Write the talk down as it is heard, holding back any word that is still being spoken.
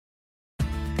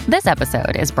This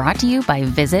episode is brought to you by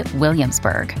Visit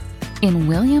Williamsburg. In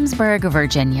Williamsburg,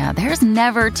 Virginia, there's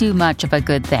never too much of a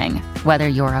good thing. Whether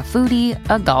you're a foodie,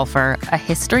 a golfer, a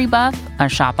history buff, a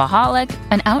shopaholic,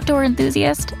 an outdoor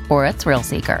enthusiast, or a thrill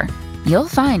seeker, you'll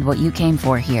find what you came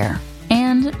for here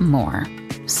and more.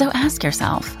 So ask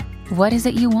yourself, what is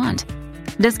it you want?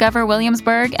 Discover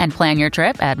Williamsburg and plan your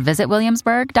trip at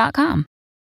visitwilliamsburg.com.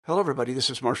 Hello, everybody.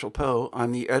 This is Marshall Poe.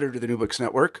 I'm the editor of the New Books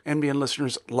Network. NBN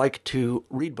listeners like to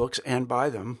read books and buy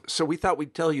them. So we thought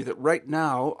we'd tell you that right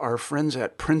now, our friends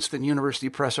at Princeton University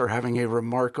Press are having a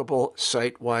remarkable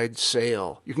site-wide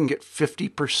sale. You can get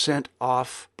 50%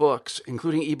 off books,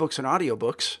 including ebooks and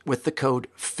audiobooks, with the code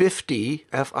 50,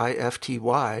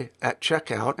 F-I-F-T-Y, at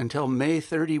checkout until May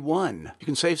 31. You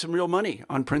can save some real money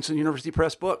on Princeton University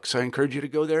Press books. I encourage you to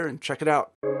go there and check it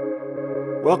out.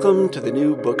 Welcome to the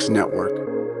New Books Network.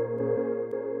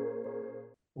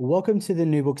 Welcome to the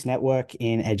New Books Network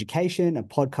in Education, a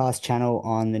podcast channel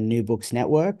on the New Books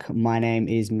Network. My name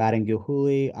is Madden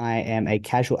Gilhooly. I am a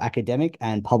casual academic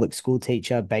and public school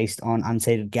teacher based on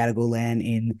unceded Gadigal land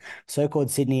in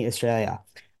so-called Sydney, Australia.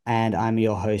 And I'm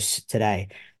your host today.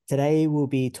 Today, we'll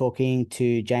be talking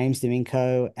to James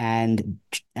Damico and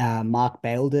Mark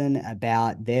Baildon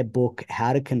about their book,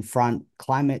 How to Confront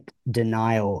Climate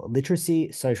Denial,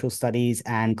 Literacy, Social Studies,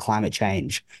 and Climate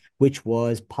Change, which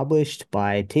was published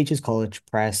by Teachers College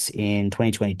Press in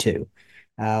 2022.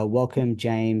 Welcome,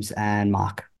 James and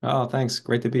Mark. Oh, thanks.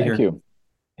 Great to be here. Thank you.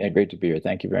 Yeah, great to be here.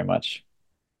 Thank you very much.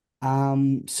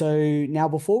 So now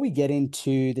before we get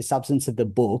into the substance of the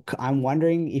book, I'm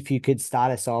wondering if you could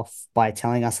start us off by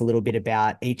telling us a little bit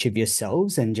about each of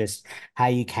yourselves and just how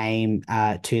you came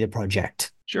to the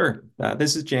project. Sure.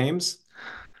 This is James.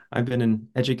 I've been an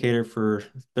educator for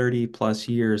 30 plus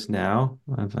years now.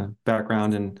 I have a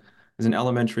background as an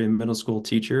elementary and middle school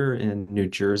teacher in New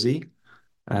Jersey.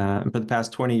 And for the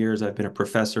past 20 years, I've been a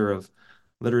professor of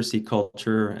literacy,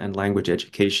 culture, and language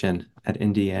education at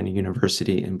Indiana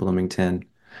University in Bloomington.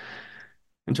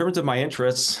 In terms of my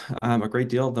interests, a great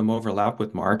deal of them overlap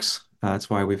with Mark's. That's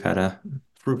why we've had a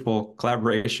fruitful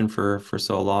collaboration for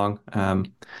so long.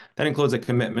 That includes a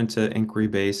commitment to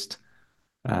inquiry-based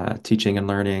teaching and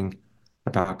learning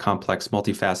about complex,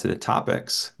 multifaceted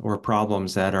topics or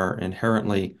problems that are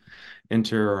inherently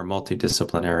inter or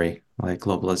multidisciplinary, like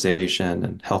globalization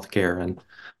and healthcare, and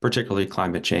particularly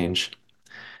climate change.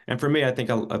 And for me, I think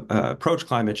I'll approach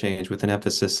climate change with an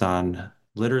emphasis on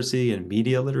literacy and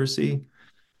media literacy.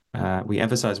 We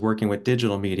emphasize working with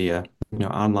digital media,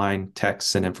 online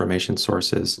texts and information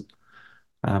sources.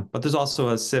 But there's also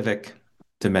a civic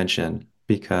dimension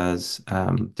because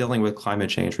dealing with climate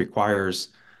change requires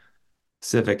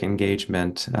civic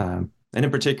engagement, and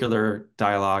in particular,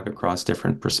 dialogue across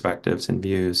different perspectives and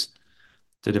views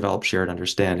to develop shared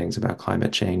understandings about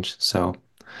climate change.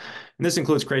 And this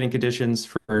includes creating conditions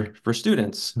for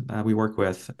students we work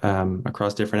with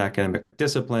across different academic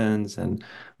disciplines and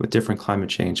with different climate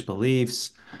change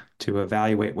beliefs to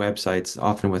evaluate websites,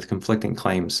 often with conflicting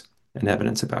claims and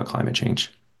evidence about climate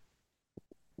change.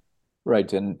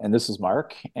 Right, and this is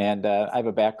Mark, and I have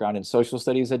a background in social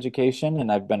studies education,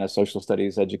 and I've been a social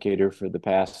studies educator for the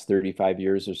past 35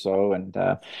 years or so, and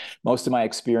most of my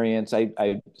experience,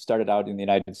 I started out in the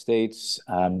United States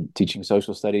teaching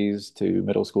social studies to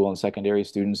middle school and secondary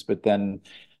students, but then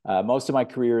most of my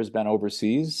career has been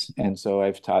overseas, and so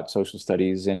I've taught social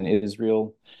studies in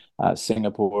Israel,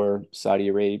 Singapore, Saudi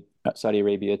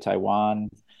Arabia, Taiwan.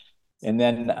 And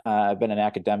then I've been an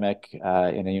academic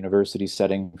in a university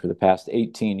setting for the past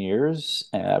 18 years.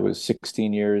 I was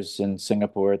 16 years in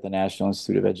Singapore at the National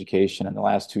Institute of Education, and the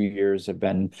last 2 years have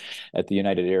been at the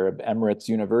United Arab Emirates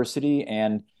University.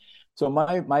 And so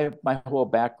my whole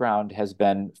background has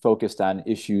been focused on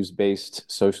issues-based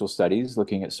social studies,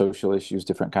 looking at social issues,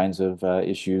 different kinds of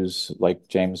issues, like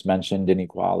James mentioned,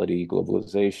 inequality,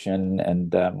 globalization,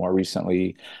 and more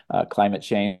recently, climate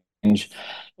change.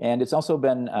 And it's also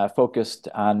been focused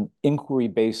on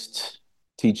inquiry-based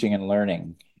teaching and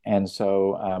learning. And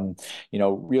so,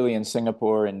 really in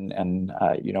Singapore and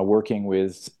working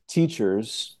with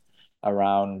teachers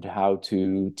around how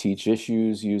to teach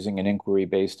issues using an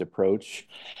inquiry-based approach.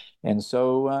 And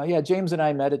so, James and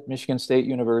I met at Michigan State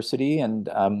University, and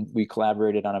we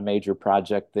collaborated on a major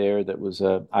project there that was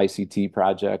a ICT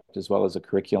project, as well as a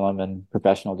curriculum and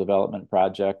professional development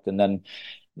project. And then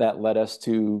that led us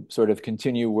to sort of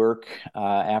continue work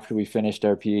after we finished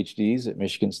our PhDs at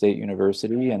Michigan State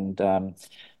University. And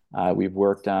we've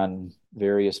worked on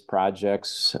various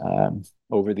projects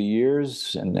over the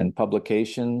years and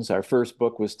publications. Our first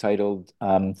book was titled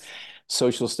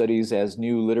Social Studies as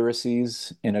New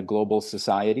Literacies in a Global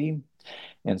Society.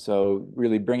 And so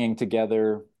really bringing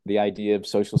together the idea of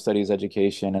social studies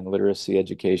education and literacy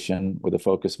education with a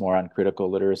focus more on critical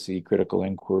literacy, critical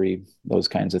inquiry, those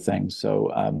kinds of things.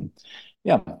 So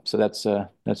yeah, so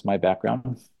that's my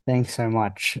background. Thanks so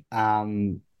much.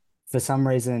 For some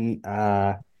reason,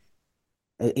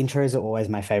 intros are always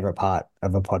my favorite part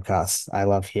of a podcast. I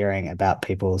love hearing about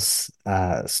people's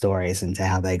stories and to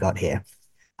how they got here.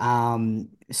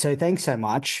 So thanks so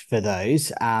much for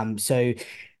those. So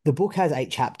the book has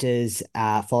 8 chapters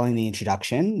following the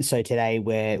introduction. So today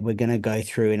we're going to go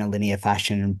through in a linear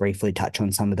fashion and briefly touch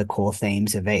on some of the core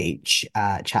themes of each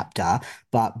chapter.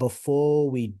 But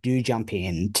before we do jump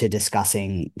into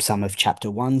discussing some of chapter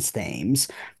one's themes,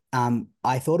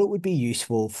 I thought it would be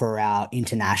useful for our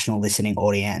international listening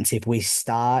audience if we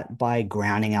start by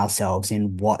grounding ourselves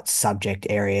in what subject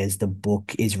areas the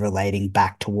book is relating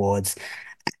back towards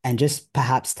and just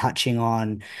perhaps touching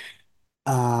on,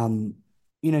 um,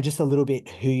 just a little bit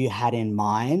who you had in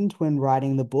mind when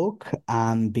writing the book,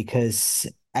 because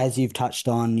as you've touched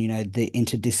on, the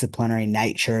interdisciplinary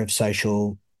nature of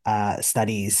social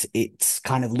studies, it's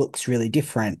kind of looks really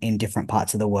different in different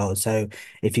parts of the world. So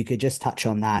if you could just touch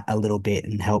on that a little bit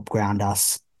and help ground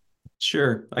us.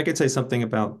 Sure. I could say something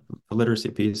about the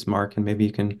literacy piece, Mark, and maybe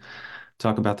you can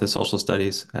talk about the social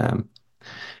studies. You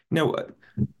know,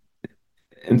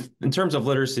 in terms of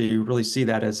literacy, you really see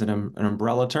that as an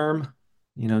umbrella term,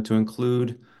 to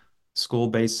include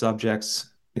school-based subjects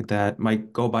that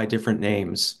might go by different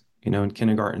names, in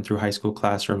kindergarten through high school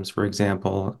classrooms, for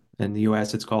example. In the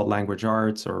US, it's called language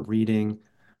arts or reading,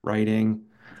 writing,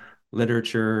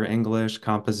 literature, English,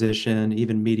 composition,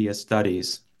 even media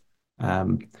studies.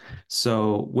 Um,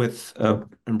 so with an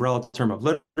umbrella term of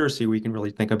literacy, we can really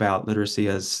think about literacy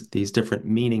as these different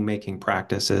meaning-making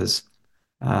practices,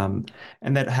 um,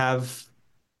 and that have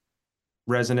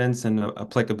resonance and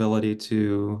applicability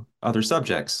to other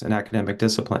subjects and academic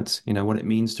disciplines. What it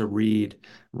means to read,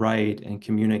 write, and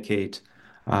communicate,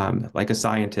 like a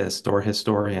scientist or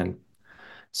historian.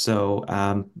 So,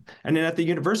 and then at the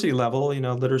university level,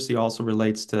 literacy also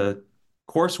relates to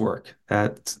coursework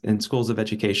in schools of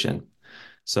education.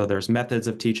 So there's methods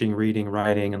of teaching reading,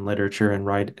 writing, and literature, and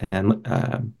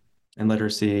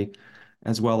literacy,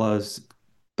 as well as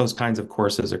those kinds of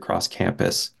courses across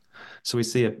campus. So we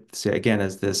see it again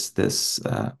as this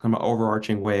kind of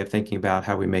overarching way of thinking about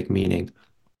how we make meaning.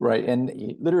 Right.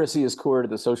 And literacy is core to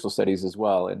the social studies as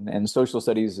well. And social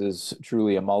studies is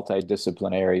truly a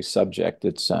multidisciplinary subject.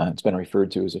 It's been referred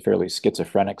to as a fairly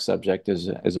schizophrenic subject as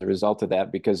a result of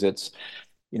that, because it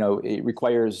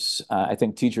requires, I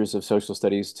think, teachers of social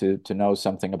studies to know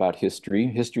something about history.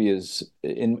 History is,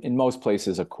 in most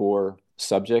places, a core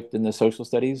subject in the social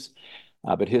studies,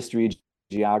 but history,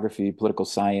 geography, political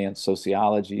science,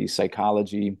 sociology,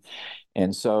 psychology.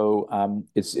 And so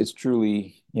it's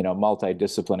truly,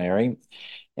 multidisciplinary.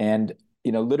 And,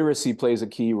 literacy plays a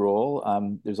key role.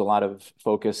 There's a lot of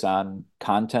focus on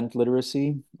content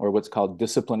literacy, or what's called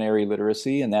disciplinary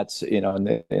literacy. And that's,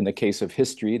 in the case of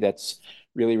history, that's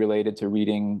really related to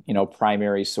reading,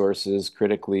 primary sources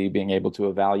critically, being able to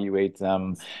evaluate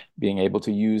them, being able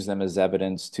to use them as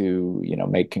evidence to,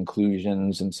 make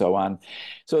conclusions and so on.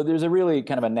 So there's a really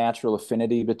kind of a natural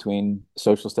affinity between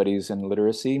social studies and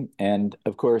literacy. And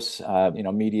of course,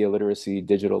 media literacy,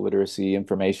 digital literacy,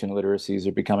 information literacies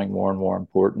are becoming more and more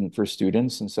important for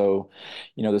students. And so,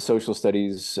 the social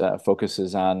studies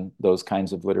focuses on those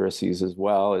kinds of literacies as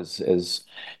well as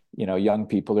young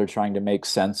people are trying to make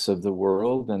sense of the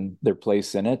world and their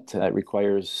place in it. It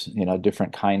requires,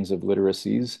 different kinds of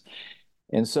literacies.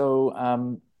 And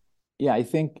so, yeah, I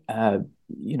think,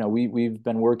 we've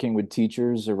been working with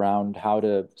teachers around how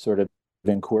to sort of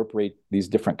incorporate these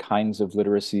different kinds of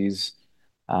literacies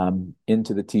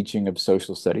into the teaching of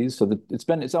social studies. So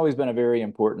it's always been a very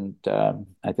important,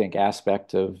 I think,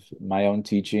 aspect of my own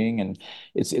teaching, and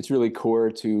it's really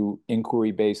core to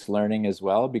inquiry-based learning as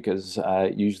well, because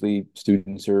usually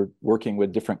students are working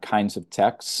with different kinds of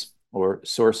texts or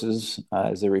sources,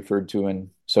 as they're referred to in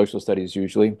social studies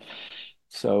usually.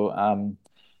 So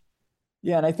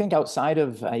yeah, and I think outside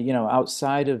of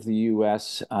the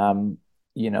U.S.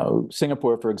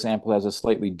 Singapore, for example, has a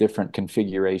slightly different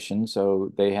configuration.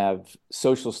 So they have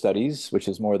social studies, which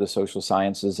is more the social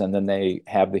sciences, and then they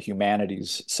have the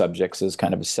humanities subjects as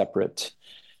kind of a separate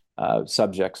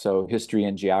subject. So history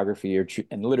and geography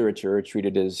and literature are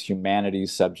treated as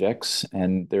humanities subjects,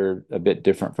 and they're a bit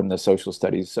different from the social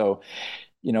studies. So,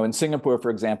 in Singapore,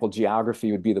 for example,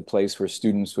 geography would be the place where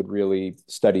students would really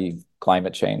study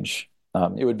climate change.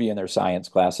 It would be in their science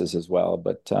classes as well,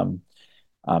 but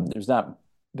there's not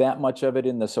that much of it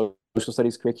in the social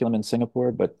studies curriculum in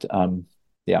Singapore, but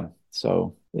yeah.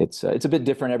 So it's a bit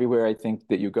different everywhere, I think,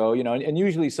 that you go. And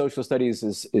usually social studies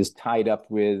is tied up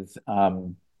with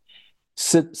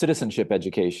citizenship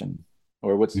education,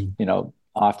 or what's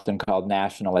often called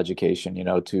national education.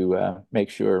 To make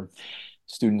sure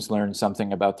students learn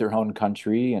something about their own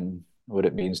country and what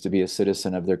it means to be a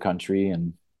citizen of their country,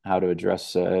 and how to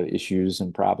address issues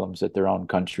and problems that their own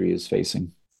country is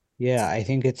facing. Yeah, I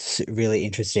think it's really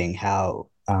interesting how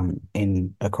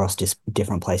in across just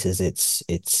different places it's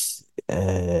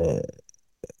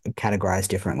categorized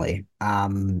differently.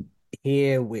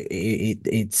 Here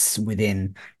it's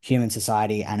within human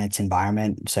society and its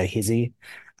environment, so HISI,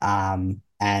 Yeah.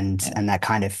 and that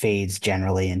kind of feeds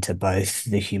generally into both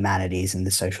the humanities and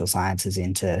the social sciences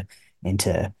into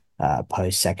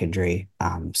post-secondary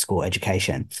school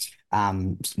education,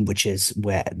 which is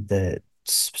where the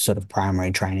sort of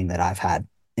primary training that I've had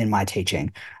in my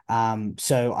teaching.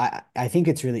 So I think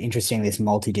it's really interesting, this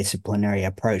multidisciplinary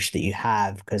approach that you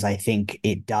have, because I think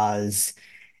it does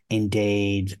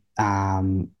indeed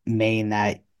mean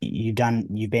that you've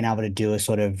been able to do a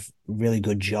sort of really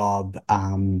good job,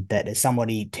 that as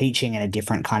somebody teaching in a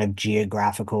different kind of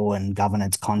geographical and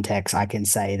governance context, I can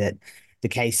say that the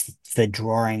case for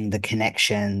drawing the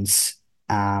connections,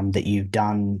 that you've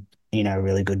done, a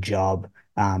really good job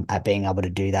at being able to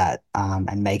do that,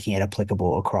 and making it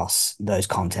applicable across those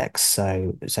contexts.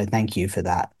 So thank you for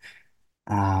that.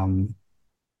 Um,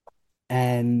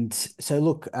 and so,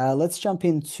 look, let's jump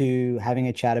into having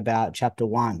a chat about chapter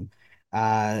one,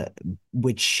 uh,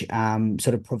 which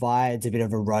sort of provides a bit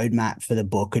of a roadmap for the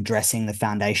book, addressing the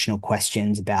foundational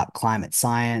questions about climate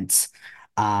science,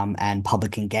 and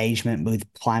public engagement with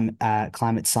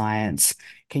climate science.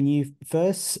 Can you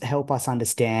first help us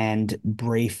understand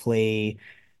briefly,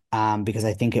 because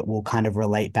I think it will kind of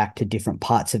relate back to different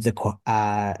parts of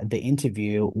the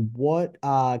interview. What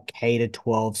are K to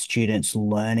 12 students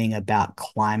learning about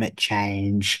climate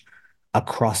change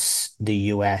across the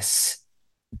US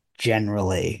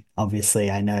generally? Obviously,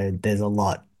 I know there's a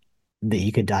lot that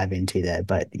you could dive into there,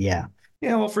 but yeah.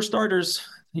 Yeah, well, for starters,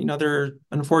 there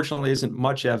unfortunately isn't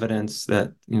much evidence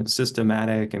that,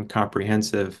 systematic and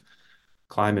comprehensive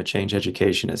climate change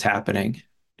education is happening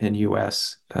in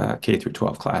U.S. K through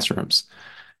 12 classrooms.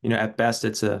 At best,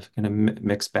 it's a kind of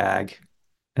mixed bag.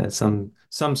 Some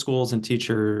schools and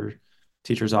teachers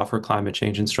offer climate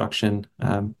change instruction.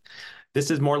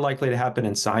 This is more likely to happen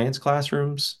in science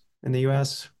classrooms in the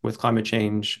U.S., with climate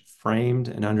change framed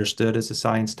and understood as a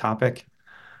science topic.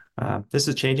 This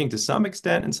is changing to some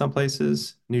extent in some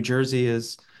places. New Jersey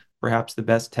is perhaps the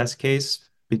best test case,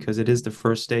 because it is the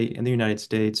first state in the United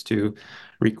States to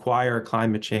require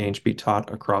climate change be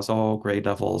taught across all grade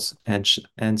levels and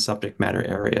subject matter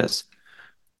areas.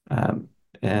 Um,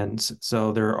 and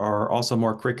so there are also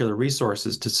more curricular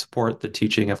resources to support the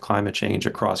teaching of climate change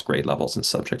across grade levels and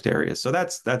subject areas. So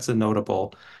that's a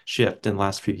notable shift in the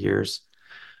last few years.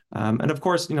 And of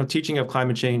course, teaching of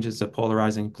climate change is a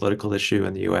polarizing political issue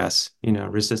in the U.S.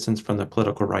 Resistance from the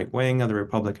political right wing of the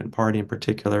Republican Party in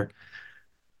particular,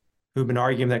 who've been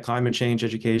arguing that climate change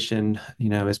education,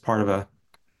 is part of a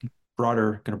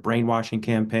broader kind of brainwashing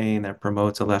campaign that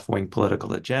promotes a left-wing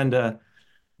political agenda,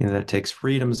 that takes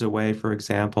freedoms away, for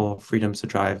example, freedoms to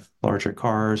drive larger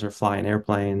cars or fly in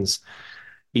airplanes,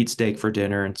 eat steak for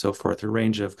dinner, and so forth. A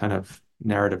range of kind of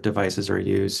narrative devices are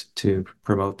used to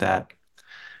promote that.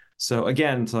 So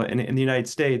again, in the United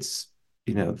States,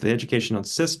 the educational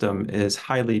system is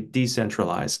highly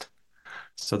decentralized.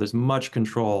 So there's much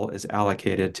control is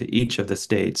allocated to each of the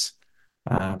states.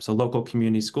 So local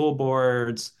community school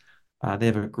boards, they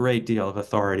have a great deal of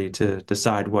authority to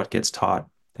decide what gets taught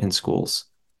in schools.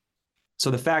 So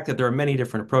the fact that there are many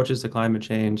different approaches to climate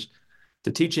change,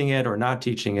 to teaching it or not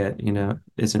teaching it,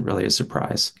 isn't really a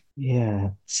surprise.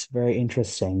 Yeah, it's very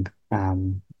interesting.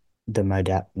 The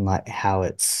modal, like how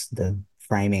it's the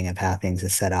framing of how things are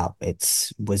set up.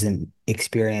 It's was an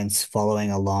experience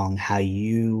following along how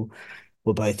you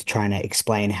were both trying to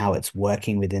explain how it's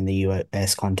working within the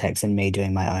US context, and me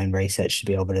doing my own research to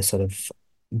be able to sort of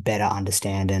better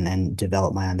understand and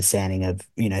develop my understanding of,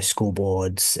 school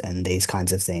boards and these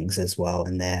kinds of things as well,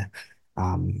 and their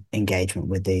engagement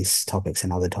with these topics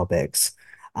and other topics.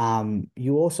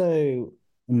 You also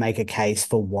make a case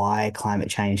for why climate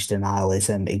change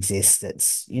denialism exists.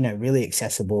 That's, really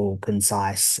accessible,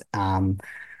 concise,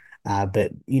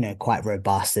 but quite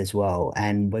robust as well.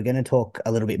 And we're going to talk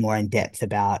a little bit more in depth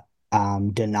about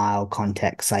denial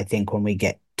context, I think, when we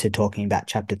get to talking about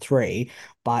chapter three.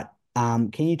 But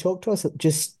can you talk to us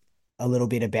just a little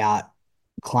bit about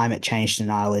climate change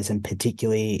denialism,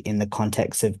 particularly in the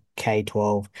context of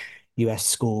K-12 US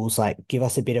schools, like give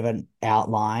us a bit of an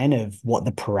outline of what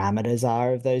the parameters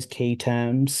are of those key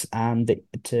terms that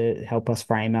to help us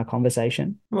frame our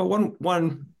conversation? Well,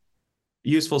 one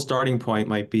useful starting point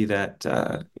might be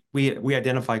that we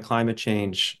identify climate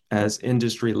change as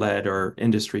industry-led or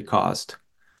industry caused,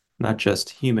 not just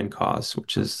human caused,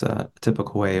 which is a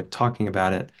typical way of talking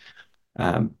about it.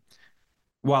 Um,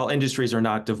 while industries are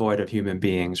not devoid of human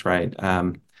beings, right?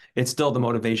 It's still the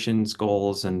motivations,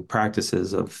 goals, and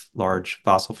practices of large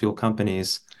fossil fuel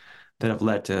companies that have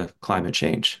led to climate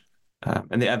change.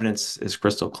 And the evidence is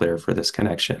crystal clear for this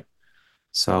connection.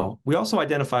 So we also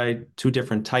identified two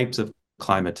different types of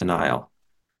climate denial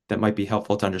that might be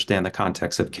helpful to understand the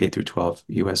context of K through 12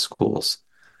 US schools.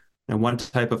 And one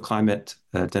type of climate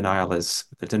denial is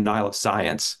the denial of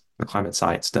science, the climate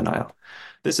science denial.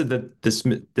 This is the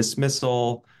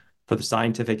dismissal for the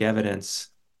scientific evidence,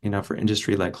 for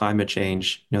industry-led climate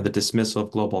change, the dismissal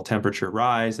of global temperature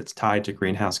rise that's tied to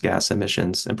greenhouse gas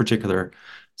emissions, in particular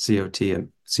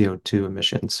CO2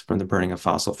 emissions from the burning of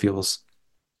fossil fuels.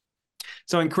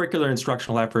 So in curricular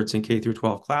instructional efforts in K through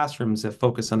 12 classrooms that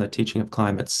focus on the teaching of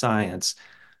climate science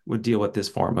would deal with this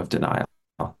form of denial.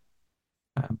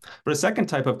 But a second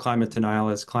type of climate denial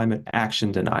is climate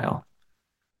action denial.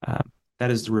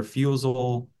 That is the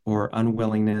refusal or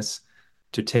unwillingness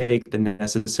to take the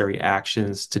necessary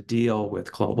actions to deal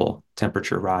with global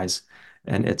temperature rise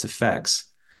and its effects.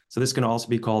 So this can also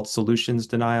be called solutions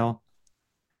denial,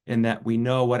 in that we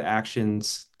know what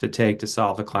actions to take to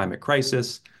solve the climate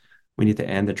crisis. We need to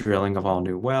end the drilling of all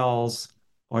new wells,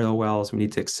 oil wells. We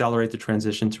need to accelerate the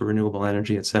transition to renewable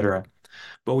energy, et cetera.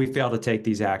 But we fail to take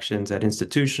these actions at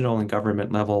institutional and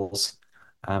government levels,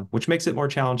 which makes it more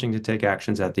challenging to take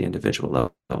actions at the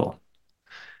individual level.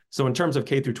 So in terms of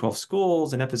K through 12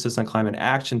 schools, an emphasis on climate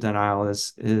action denial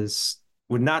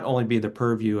would not only be the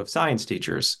purview of science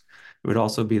teachers, it would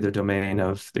also be the domain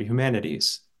of the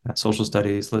humanities, social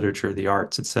studies, literature, the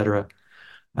arts, et cetera,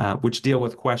 which deal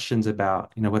with questions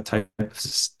about, what type of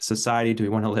society do we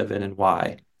want to live in and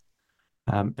why?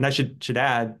 And I should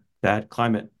add that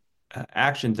climate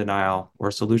action denial or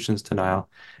solutions denial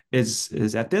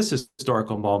is at this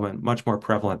historical moment much more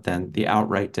prevalent than the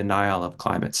outright denial of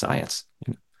climate science.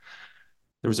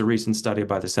 There was a recent study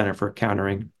by the Center for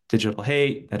Countering Digital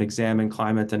Hate that examined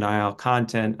climate denial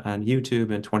content on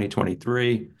YouTube in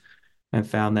 2023 and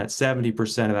found that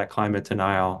 70% of that climate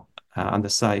denial on the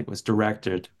site was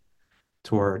directed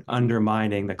toward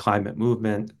undermining the climate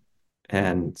movement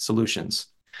and solutions.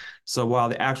 So while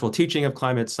the actual teaching of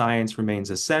climate science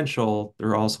remains essential,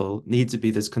 there also needs to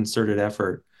be this concerted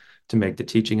effort to make the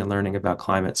teaching and learning about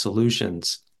climate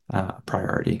solutions a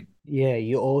priority. Yeah,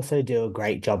 you also do a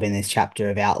great job in this chapter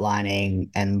of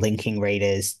outlining and linking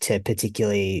readers to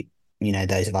particularly,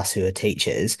 those of us who are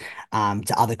teachers,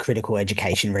 to other critical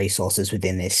education resources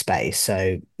within this space.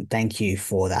 So thank you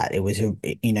for that. It was,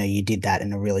 you did that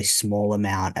in a really small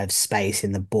amount of space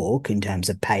in the book in terms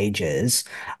of pages,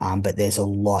 but there's a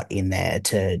lot in there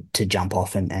to jump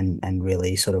off and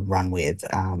really sort of run with,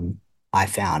 I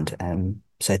found.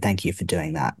 So thank you for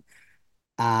doing that.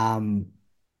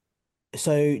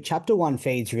 So chapter one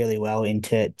feeds really well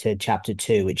into chapter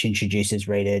two, which introduces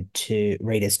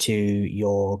readers to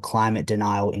your climate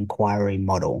denial inquiry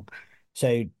model.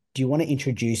 So do you want to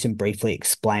introduce and briefly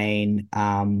explain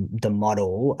the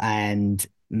model, and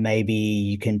maybe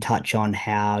you can touch on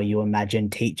how you imagine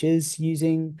teachers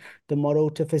using the model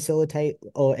to facilitate,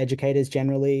 or educators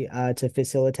generally to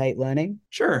facilitate learning?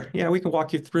 Sure. Yeah, we can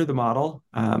walk you through the model.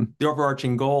 The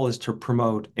overarching goal is to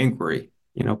promote inquiry,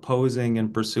 posing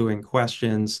and pursuing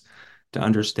questions to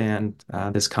understand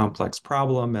this complex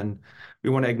problem. And we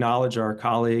want to acknowledge our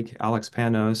colleague, Alex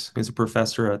Panos, who's a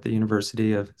professor at the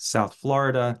University of South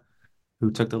Florida,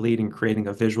 who took the lead in creating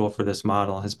a visual for this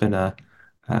model, has been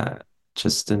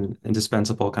just an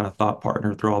indispensable kind of thought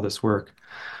partner through all this work.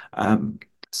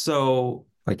 So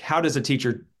how does a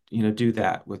teacher do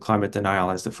that with climate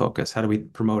denial as the focus? How do we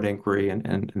promote inquiry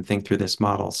and think through this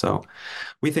model? So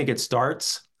we think it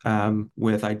starts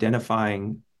with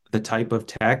identifying the type of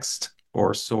text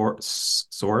or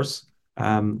source,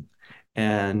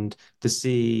 and to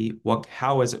see what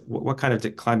kind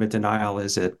of climate denial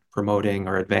is it promoting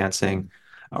or advancing,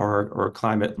 or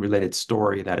climate related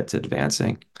story that it's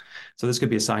advancing. So this could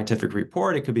be a scientific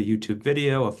report, it could be a YouTube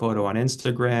video, a photo on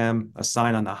Instagram, a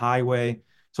sign on the highway.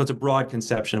 So it's a broad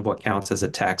conception of what counts as a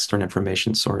text or an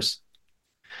information source.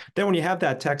 Then when you have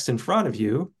that text in front of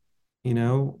you,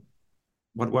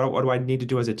 what do I need to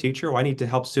do as a teacher? Well, I need to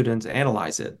help students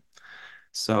analyze it.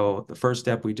 So the first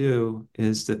step we do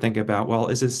is to think about, well,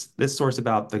 is this source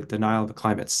about the denial of the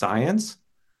climate science,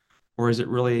 Or is it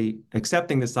really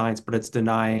accepting the science, but it's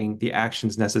denying the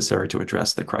actions necessary to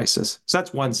address the crisis? So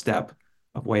that's one step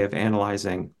of way of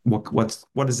analyzing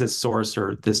what is this source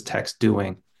or this text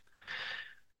doing.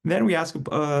 Then we ask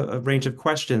a range of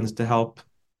questions to help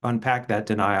unpack that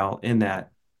denial in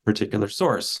that particular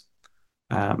source.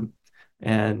 Um,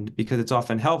 and because it's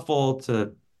often helpful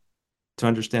to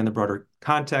understand the broader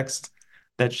context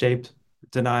that shaped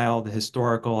denial, the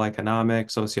historical, economic,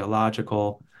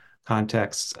 sociological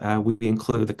context, we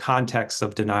include the context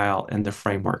of denial in the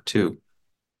framework too.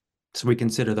 So we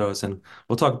consider those, and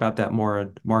we'll talk about that more.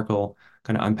 And Mark will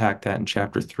kind of unpack that in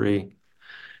chapter 3.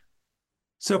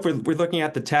 So if we're looking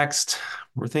at the text,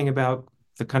 we're thinking about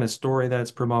the kind of story that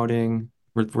it's promoting.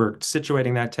 We're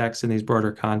situating that text in these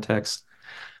broader contexts.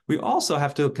 We also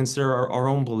have to consider our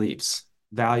own beliefs,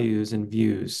 values, and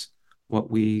views, what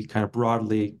we kind of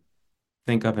broadly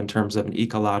think of in terms of an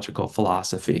ecological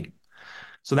philosophy.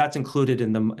 So that's included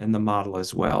in the model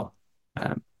as well.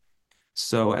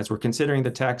 So as we're considering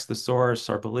the text, the source,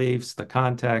 our beliefs, the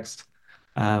context,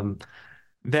 um,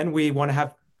 then we want to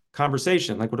have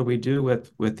conversation. Like, what do we do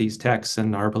with these texts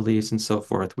and our beliefs and so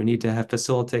forth? We need to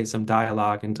facilitate some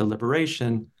dialogue and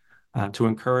deliberation to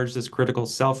encourage this critical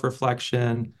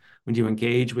self-reflection. We need to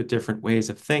engage with different ways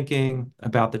of thinking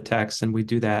about the text, and we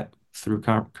do that through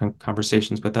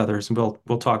conversations with others. And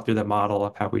we'll talk through the model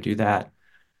of how we do that, I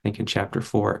think, in chapter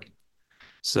 4.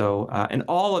 So, and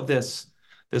all of this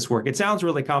work, it sounds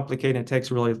really complicated. It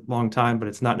takes a really long time, but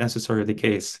it's not necessarily the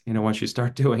case. Once you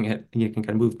start doing it, you can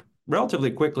kind of move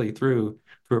relatively quickly through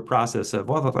a process of,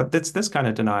 well, it's this kind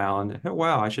of denial, and oh,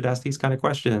 wow, I should ask these kind of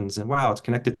questions, and wow, it's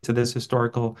connected to this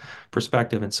historical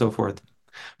perspective, and so forth.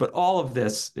 But all of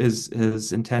this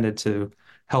is intended to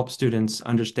help students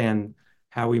understand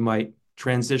how we might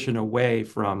transition away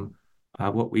from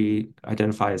what we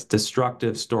identify as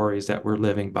destructive stories that we're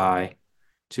living by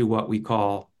to what we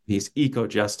call these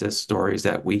eco-justice stories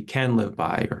that we can live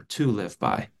by or to live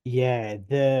by. Yeah,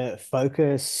 the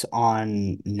focus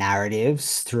on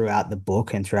narratives throughout the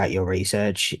book and throughout your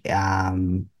research,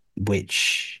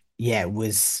 which, yeah,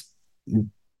 was,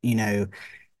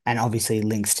 and obviously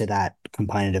links to that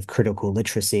component of critical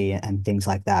literacy and things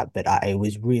like that. But it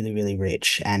was really, really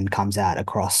rich and comes out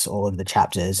across all of the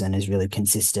chapters and is really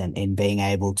consistent in being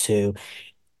able to,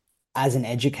 as an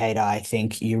educator, I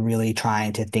think you're really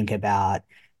trying to think about,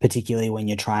 particularly when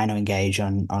you're trying to engage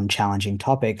on challenging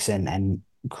topics and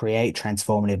create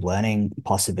transformative learning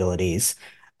possibilities.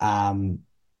 Um,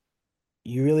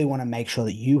 you really want to make sure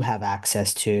that you have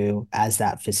access to, as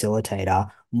that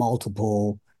facilitator,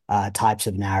 multiple types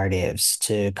of narratives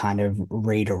to kind of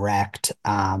redirect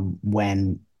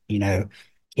when,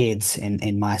 kids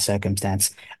in my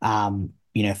circumstance,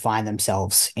 find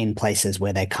themselves in places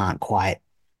where they can't quite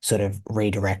sort of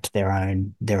redirect their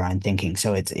own thinking.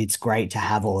 So it's great to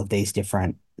have all of these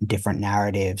different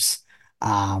narratives,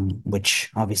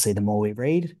 which obviously the more we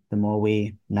read, the more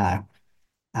we know.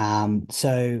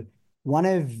 So one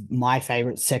of my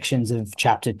favorite sections of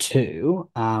chapter 2,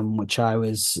 which I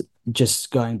was just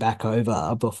going back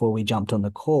over before we jumped on the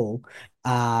call,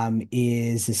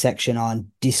 is the section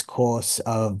on discourse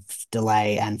of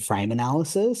delay and frame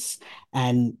analysis.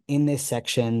 And in this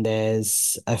section,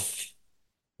 there's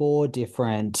 4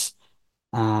 different,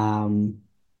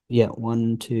 yeah,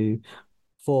 1, 2,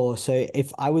 4. So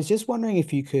if I was just wondering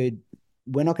if you could,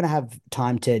 we're not going to have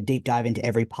time to deep dive into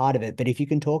every part of it, but if you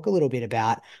can talk a little bit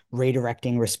about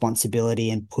redirecting responsibility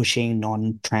and pushing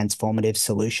non-transformative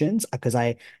solutions, because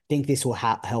I think this will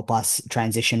help us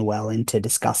transition well into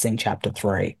discussing chapter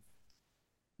 3.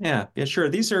 Yeah, sure.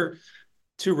 These are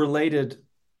 2 related,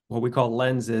 what we call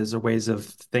lenses or ways of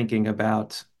thinking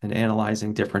about and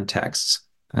analyzing different texts.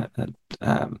 And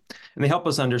they help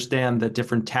us understand the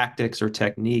different tactics or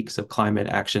techniques of climate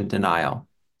action denial.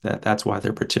 That's why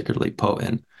they're particularly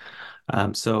potent.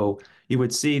 So you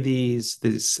would see these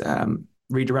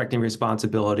redirecting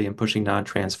responsibility and pushing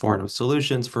non-transformative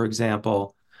solutions, for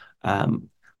example,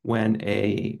 when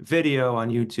a video on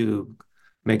YouTube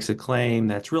makes a claim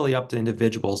that's really up to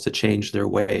individuals to change their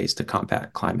ways to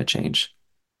combat climate change.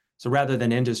 So rather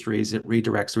than industries, it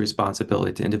redirects the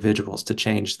responsibility to individuals to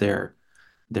change their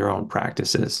own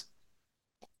practices.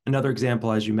 Another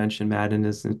example, as you mentioned, Madden,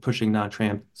 is in pushing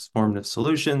non-transformative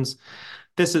solutions.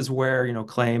 This is where,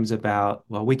 claims about,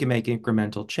 well, we can make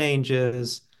incremental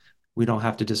changes. We don't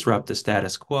have to disrupt the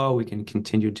status quo. We can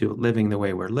continue to living the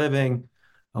way we're living.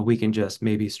 We can just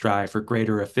maybe strive for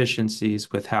greater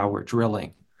efficiencies with how we're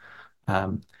drilling.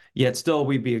 Yet still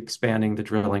we'd be expanding the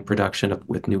drilling production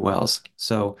with new wells.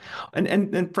 So,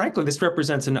 and frankly, this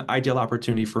represents an ideal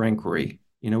opportunity for inquiry.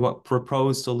 what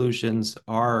proposed solutions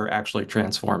are actually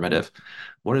transformative.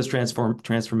 What does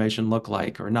transformation look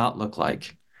like or not look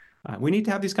like? We need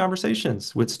to have these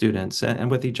conversations with students and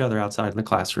with each other outside in the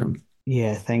classroom.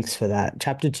 Yeah, thanks for that.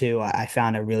 Chapter two, I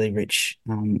found a really rich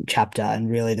chapter, and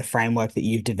really the framework that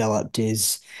you've developed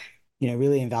is,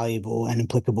 really invaluable and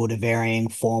applicable to varying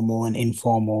formal and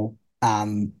informal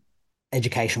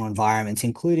educational environments,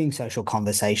 including social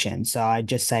conversation. So I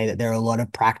just say that there are a lot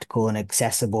of practical and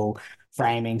accessible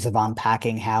framings of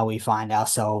unpacking how we find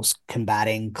ourselves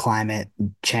combating climate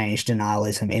change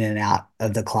denialism in and out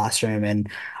of the classroom. And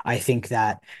I think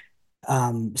that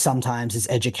sometimes as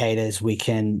educators, we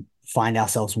can find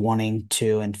ourselves wanting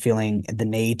to and feeling the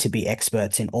need to be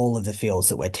experts in all of the fields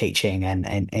that we're teaching.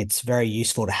 And it's very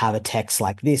useful to have a text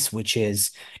like this, which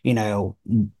is,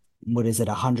 what is it,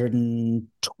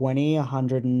 120,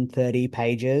 130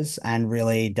 pages, and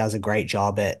really does a great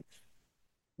job at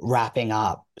wrapping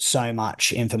up so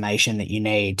much information that you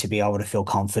need to be able to feel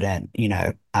confident,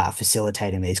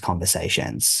 facilitating these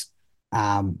conversations.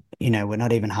 We're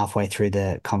not even halfway through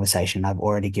the conversation. I've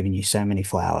already given you so many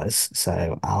flowers,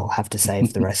 so I'll have to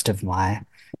save the rest of my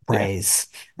Yeah. praise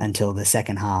until the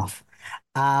second half.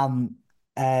 Um,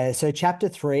 so chapter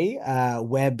three, the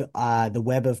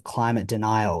web of climate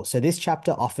denial. So this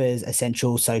chapter offers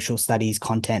essential social studies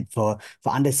content for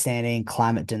understanding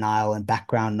climate denial and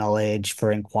background knowledge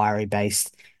for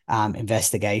inquiry-based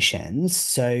investigations.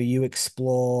 So you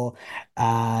explore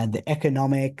the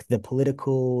economic, the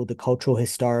political, the cultural,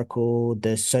 historical,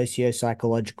 the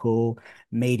socio-psychological,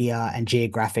 media, and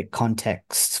geographic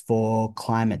contexts for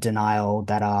climate denial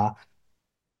that are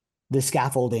the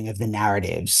scaffolding of the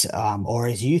narratives, or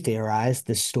as you theorized,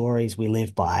 the stories we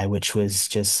live by, which was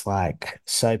just like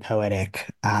so poetic,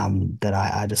 that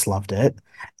I just loved it.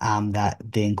 That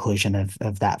the inclusion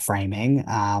of that framing,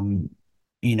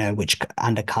 which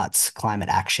undercuts climate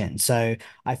action. So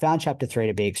I found chapter three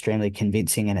to be extremely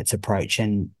convincing in its approach.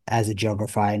 And as a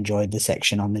geographer, I enjoyed the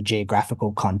section on the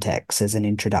geographical context as an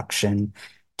introduction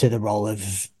to the role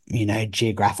of,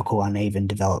 geographical uneven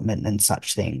development and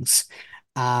such things.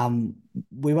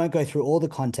 We won't go through all the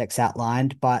context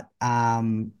outlined, but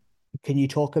can you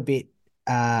talk a bit,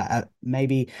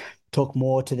 maybe talk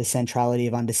more to the centrality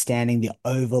of understanding the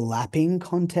overlapping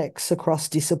contexts across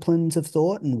disciplines of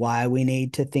thought and why we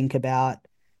need to think about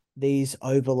these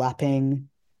overlapping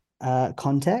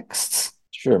contexts?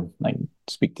 Sure, I can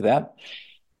speak to that.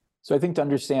 So I think to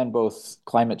understand both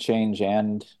climate change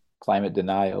and climate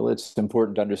denial, it's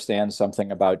important to understand something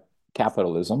about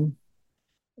capitalism.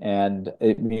 And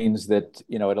it means that,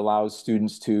 it allows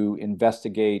students to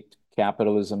investigate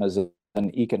capitalism as an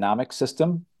economic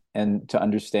system and to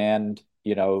understand,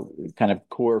 kind of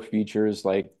core features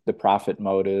like the profit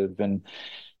motive and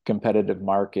competitive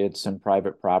markets and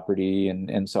private property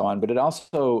and so on. But it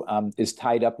also is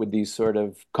tied up with these sort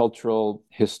of cultural,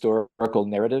 historical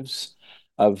narratives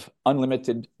of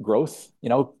unlimited growth,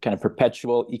 kind of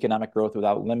perpetual economic growth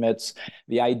without limits.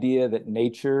 The idea that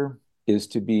nature is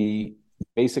to be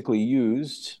basically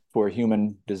used for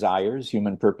human desires,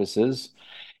 human purposes.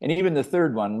 And even the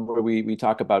third one, where we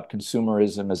talk about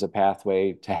consumerism as a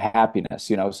pathway to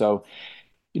happiness, so,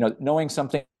 knowing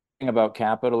something about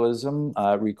capitalism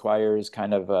requires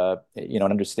kind of an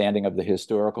understanding of the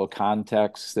historical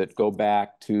context that go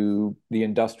back to the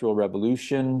Industrial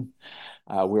Revolution,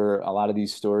 where a lot of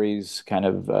these stories kind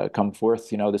of come forth.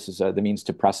 This is the means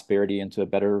to prosperity and to a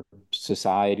better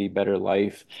society, better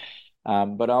life.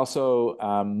 But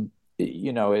also,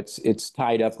 it's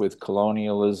tied up with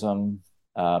colonialism.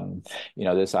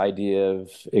 This idea of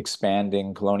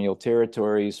expanding colonial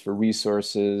territories for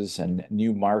resources and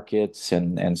new markets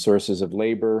and sources of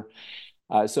labor.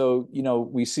 So,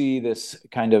 we see this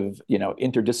kind of,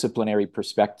 interdisciplinary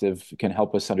perspective can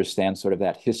help us understand sort of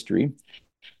that history.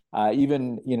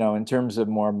 Even, in terms of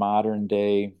more modern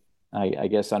day, I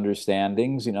guess,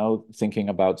 understandings, thinking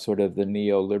about sort of the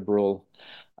neoliberal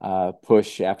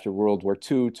push after World War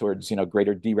II towards,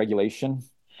 greater deregulation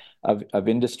of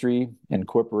industry and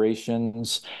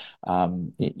corporations,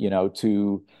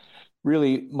 to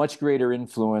really much greater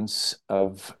influence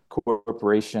of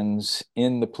corporations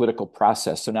in the political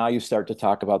process. So now you start to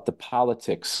talk about the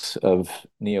politics of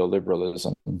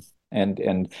neoliberalism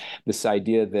and this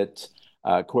idea that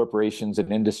corporations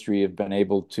and industry have been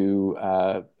able to,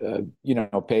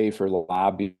 pay for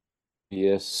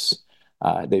lobbyists.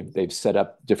 They've set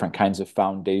up different kinds of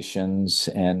foundations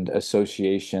and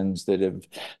associations that have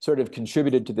sort of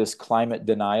contributed to this climate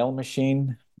denial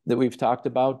machine that we've talked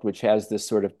about, which has this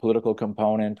sort of political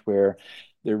component where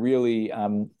they're really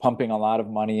pumping a lot of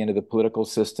money into the political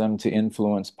system to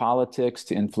influence politics,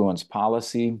 to influence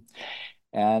policy.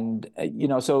 And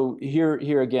so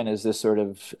here again is this sort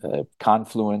of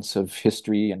confluence of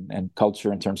history and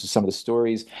culture in terms of some of the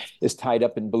stories is tied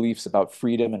up in beliefs about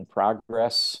freedom and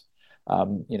progress.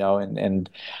 And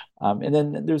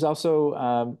then there's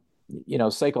also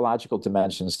psychological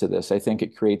dimensions to this. I think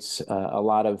it creates a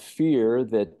lot of fear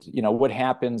that what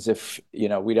happens if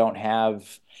we don't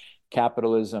have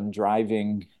capitalism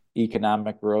driving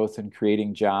economic growth and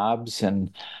creating jobs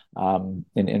and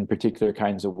in particular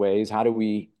kinds of ways. How do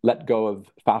we let go of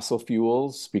fossil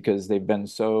fuels because they've been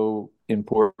so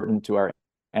important to our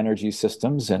energy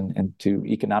systems and to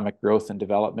economic growth and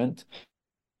development?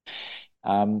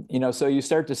 So you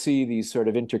start to see these sort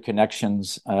of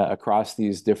interconnections across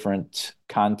these different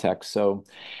contexts. So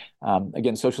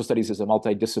again, social studies is a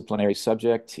multidisciplinary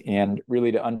subject, and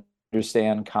really to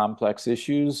understand complex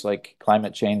issues like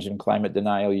climate change and climate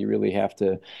denial, you really have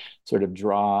to sort of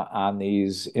draw on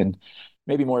these in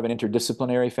maybe more of an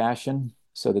interdisciplinary fashion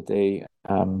so that they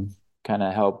kind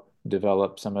of help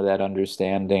develop some of that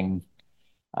understanding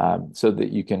so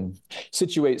that you can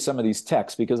situate some of these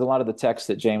texts, because a lot of the texts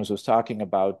that James was talking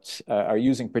about are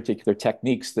using particular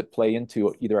techniques that play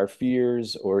into either our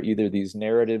fears or either these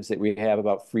narratives that we have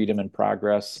about freedom and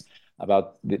progress,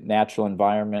 about the natural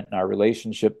environment and our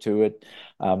relationship to it,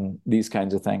 these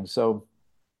kinds of things. So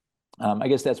I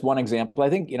guess that's one example. I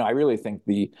think, I really think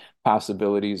the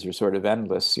possibilities are sort of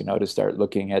endless, to start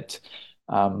looking at,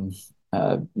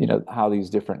 how these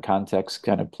different contexts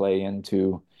kind of play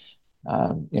into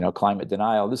climate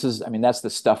denial. That's the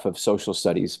stuff of social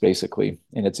studies, basically.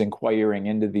 And it's inquiring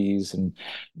into these and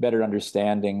better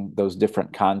understanding those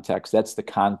different contexts. That's the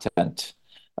content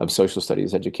of social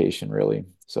studies education, really.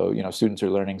 So, students are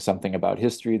learning something about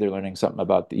history. They're learning something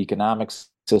about the economic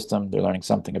system. They're learning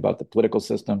something about the political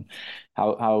system,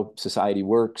 how society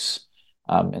works,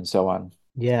 and so on.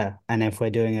 Yeah. And if we're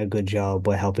doing a good job,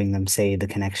 we're helping them see the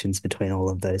connections between all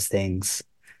of those things.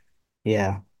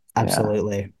 Yeah, Yeah.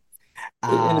 absolutely.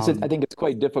 And I think it's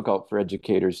quite difficult for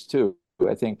educators too.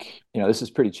 I think, this is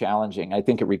pretty challenging. I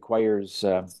think it requires,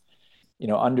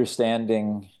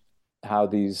 understanding how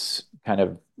these kind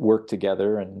of work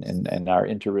together and are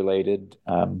interrelated.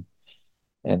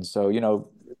 And so,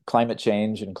 climate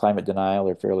change and climate denial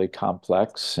are fairly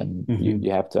complex, and Mhm.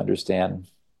 you have to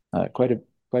understand quite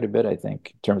a bit, I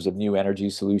think, in terms of new energy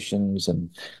solutions and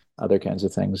other kinds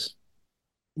of things.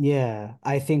 Yeah,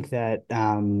 I think that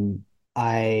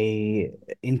I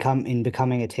in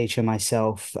becoming a teacher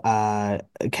myself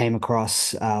came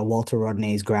across Walter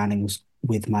Rodney's Groundings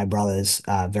with My Brothers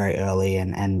very early,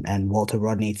 and Walter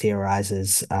Rodney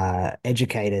theorizes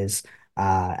educators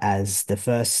as the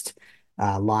first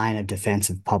line of defense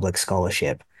of public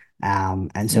scholarship.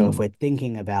 And so if Mm, we're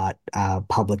thinking about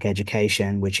public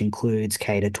education, which includes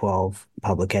K to 12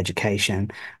 public education,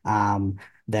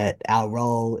 that our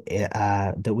role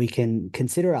that we can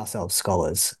consider ourselves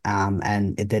scholars,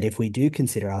 and that if we do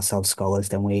consider ourselves scholars,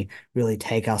 then we really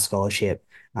take our scholarship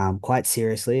quite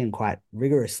seriously and quite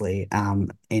rigorously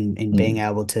in being mm.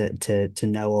 able to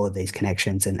know all of these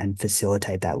connections and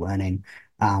facilitate that learning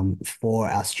for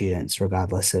our students,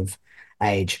 regardless of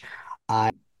age.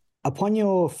 Upon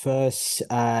your first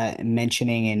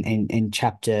mentioning in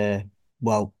chapter,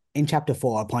 well, in chapter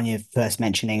 4, upon your first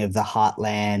mentioning of the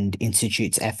Heartland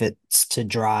Institute's efforts to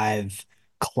drive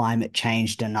climate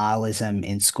change denialism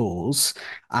in schools,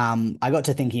 I got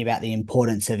to thinking about the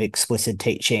importance of explicit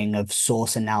teaching of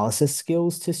source analysis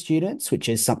skills to students, which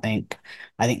is something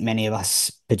I think many of us,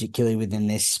 particularly within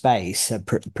this space, are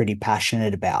pretty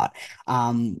passionate about.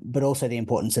 But also the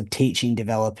importance of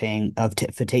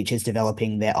for teachers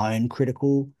developing their own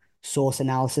critical source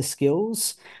analysis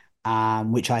skills,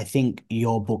 which I think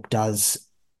your book does,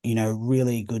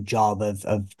 really good job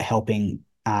of helping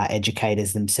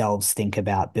educators themselves think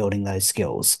about building those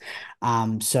skills.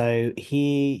 So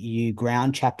here you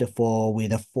ground chapter 4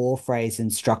 with a four-phrase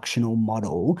instructional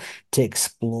model to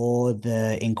explore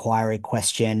the inquiry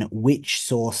question, which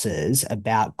sources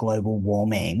about global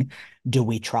warming do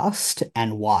we trust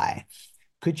and why?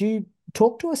 Could you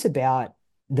talk to us about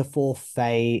the four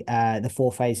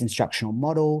phase instructional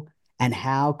model and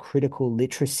how critical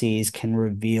literacies can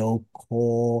reveal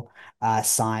core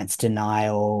science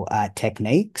denial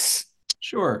techniques?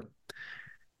 Sure.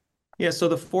 Yeah, so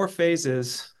the four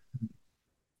phases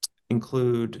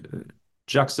include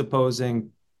juxtaposing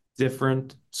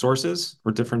different sources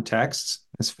or different texts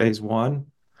as phase one.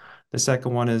 The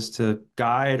second one is to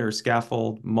guide or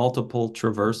scaffold multiple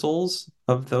traversals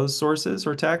of those sources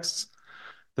or texts.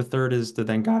 The third is to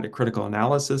then guide a critical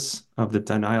analysis of the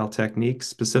denial techniques,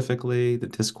 specifically the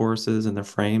discourses and the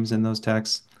frames in those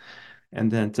texts, and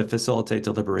then to facilitate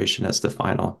deliberation as the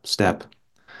final step.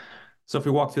 So if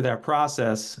we walk through that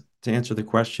process to answer the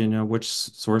question, which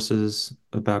sources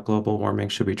about global warming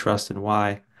should we trust and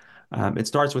why? It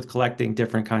starts with collecting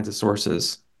different kinds of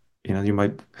sources. You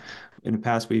might, in the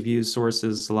past, we've used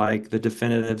sources like the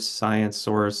definitive science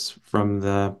source from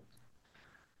the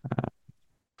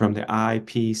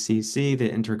IPCC, the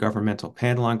Intergovernmental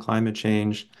Panel on Climate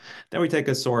Change. Then we take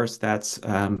a source that's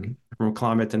from a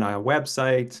climate denial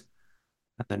website,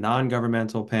 the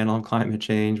Non-Governmental Panel on Climate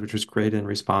Change, which was created in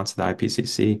response to the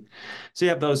IPCC. So you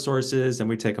have those sources, and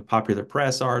we take a popular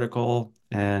press article,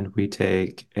 and we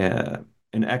take an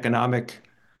economic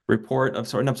report of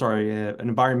sorry, I'm sorry, an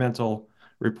environmental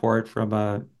report from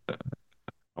a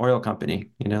oil company.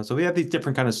 So we have these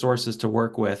different kind of sources to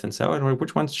work with, and so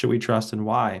which ones should we trust and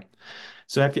why?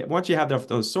 So once you have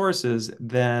those sources,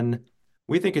 then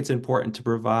we think it's important to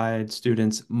provide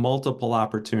students multiple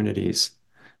opportunities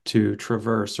to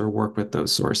traverse or work with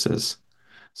those sources.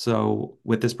 So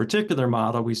with this particular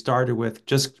model, we started with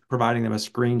just providing them a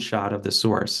screenshot of the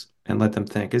source and let them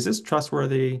think, is this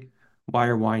trustworthy? Why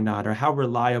or why not? Or how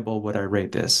reliable would I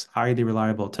rate this? Highly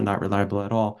reliable to not reliable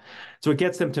at all. So it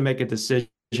gets them to make a decision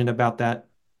about that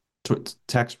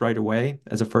text right away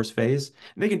as a first phase.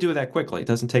 And they can do that quickly. It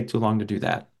doesn't take too long to do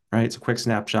that, right? It's a quick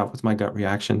snapshot. What's my gut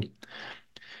reaction?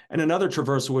 And another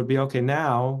traversal would be, okay,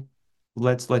 now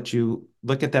let's let you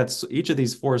look at each of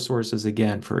these four sources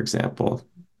again, for example,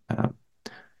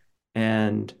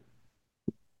 and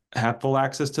have full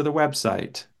access to the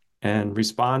website and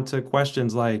respond to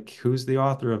questions like, who's the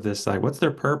author of this site? What's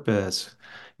their purpose?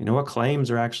 What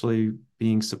claims are actually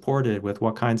being supported with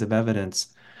what kinds of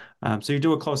evidence? So you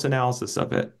do a close analysis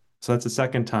of it. So that's the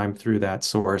second time through that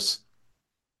source.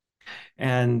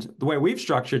 And the way we've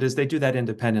structured is they do that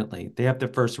independently. They have to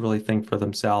first really think for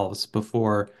themselves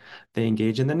before they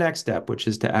engage in the next step, which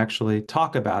is to actually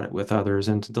talk about it with others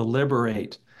and to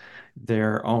deliberate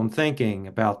their own thinking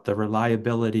about the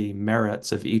reliability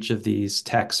merits of each of these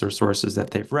texts or sources that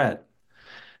they've read.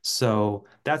 So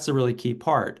that's a really key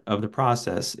part of the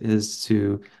process, is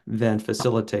to then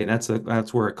facilitate. And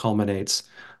that's where it culminates,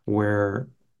 where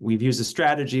we've used a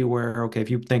strategy where, okay,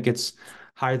 if you think it's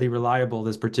highly reliable,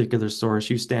 this particular source,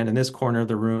 you stand in this corner of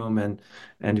the room, and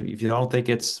if you don't think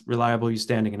it's reliable, you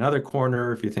standing in another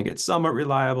corner. If you think it's somewhat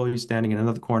reliable, you're standing in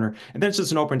another corner. And then it's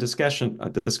just an open discussion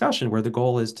where the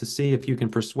goal is to see if you can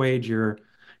persuade your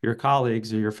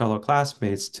colleagues or your fellow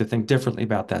classmates to think differently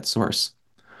about that source.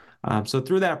 So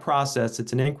through that process,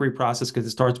 it's an inquiry process because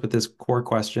it starts with this core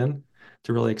question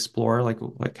to really explore,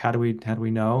 like how do we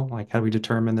know, like how do we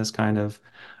determine this kind of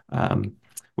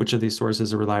which of these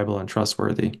sources are reliable and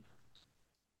trustworthy.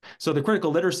 So the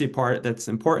critical literacy part that's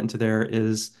important to there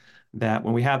is that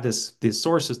when we have these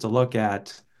sources to look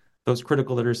at, those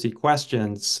critical literacy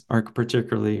questions are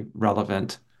particularly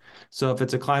relevant. So if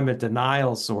it's a climate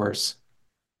denial source,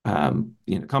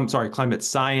 climate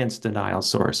science denial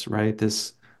source, right?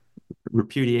 This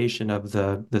repudiation of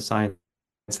the science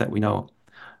that we know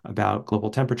about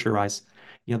global temperature rise,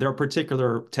 there are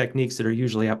particular techniques that are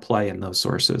usually at play in those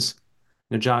sources.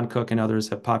 John Cook and others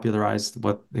have popularized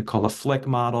what they call a FLIC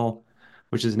model,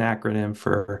 which is an acronym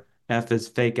for F is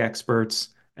fake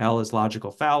experts, L is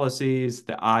logical fallacies,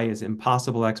 the I is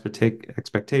impossible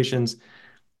expectations,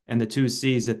 and the two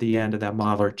C's at the end of that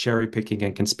model are cherry picking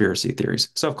and conspiracy theories.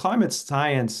 So if climate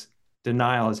science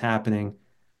denial is happening,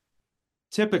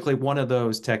 typically one of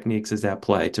those techniques is at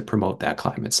play to promote that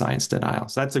climate science denial.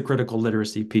 So that's a critical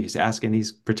literacy piece, asking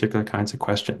these particular kinds of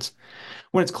questions.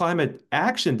 When it's climate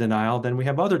action denial, then we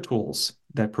have other tools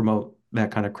that promote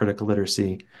that kind of critical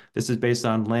literacy. This is based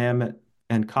on Lamb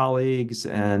and colleagues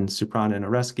and Supran and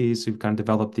Oreskes, who've kind of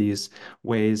developed these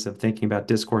ways of thinking about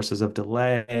discourses of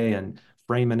delay and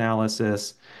frame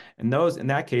analysis. And in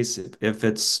that case, if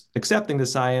it's accepting the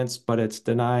science, but it's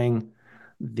denying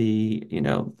the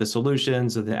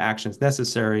solutions or the actions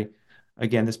necessary,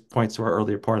 again, this points to our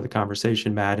earlier part of the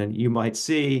conversation, Matt, and you might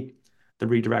see the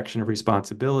redirection of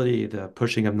responsibility, the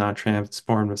pushing of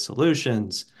non-transformative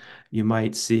solutions. You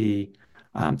might see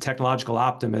technological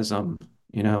optimism.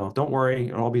 Don't worry,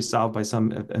 it'll all be solved by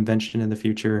some invention in the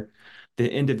future.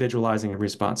 The individualizing of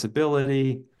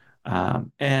responsibility and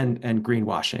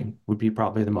greenwashing would be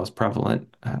probably the most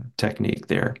prevalent technique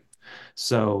there.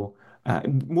 So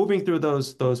moving through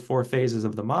those four phases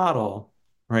of the model,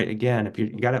 right? Again, if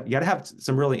you gotta have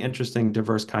some really interesting,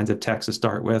 diverse kinds of text to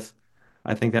start with.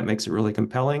 I think that makes it really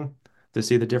compelling to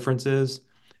see the differences.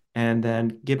 And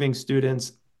then giving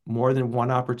students more than one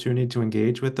opportunity to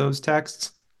engage with those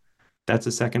texts. That's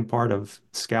the second part of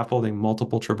scaffolding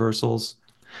multiple traversals.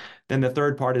 Then the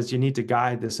third part is you need to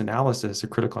guide this analysis, a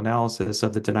critical analysis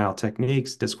of the denial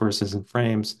techniques, discourses, and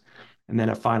frames And then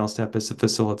a final step is to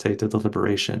facilitate the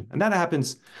deliberation. And that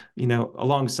happens,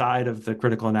 alongside of the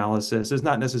critical analysis. It's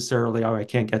not necessarily, oh, I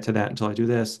can't get to that until I do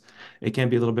this. It can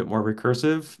be a little bit more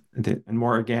recursive and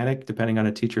more organic, depending on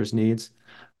a teacher's needs.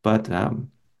 But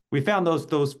we found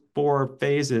those 4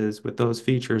 phases with those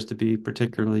features to be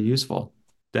particularly useful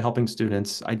to helping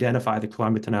students identify the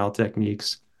climate denial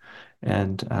techniques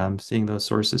and seeing those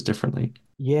sources differently.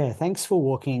 Yeah, thanks for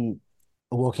walking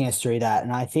us through that.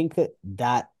 And I think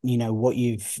that what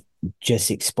you've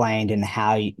just explained and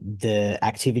how the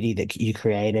activity that you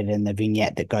created and the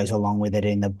vignette that goes along with it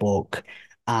in the book,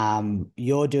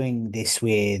 you're doing this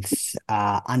with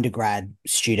undergrad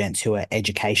students who are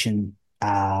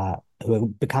who are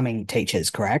becoming teachers,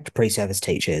 correct? Pre-service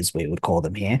teachers, we would call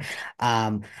them here.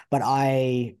 But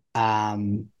I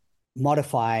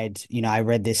modified, I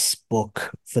read this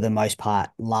book for the most part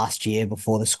last year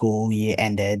before the school year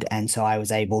ended. And so I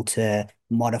was able to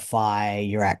modify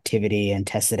your activity and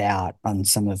test it out on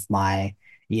some of my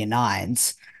year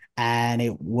nines. And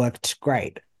it worked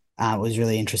great. It was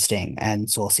really interesting and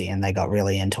saucy, and they got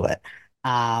really into it.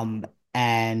 And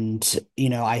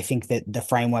I think that the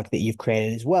framework that you've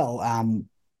created as well,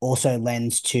 also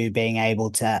lends to being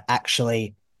able to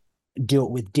actually do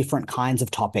it with different kinds of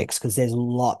topics, because there's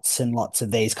lots and lots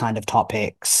of these kind of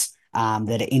topics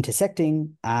that are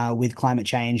intersecting with climate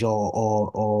change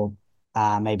or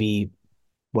maybe,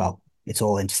 well, it's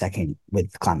all intersecting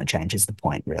with climate change is the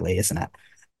point, really, isn't it?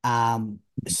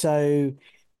 So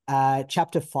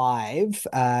chapter 5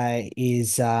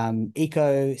 is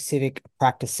eco-civic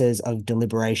practices of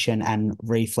deliberation and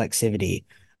reflexivity.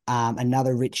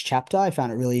 Another rich chapter. I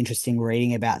found it really interesting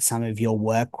reading about some of your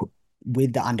work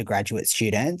with the undergraduate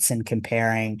students and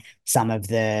comparing some of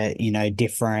the,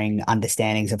 differing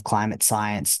understandings of climate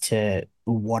science to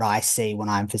what I see when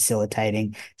I'm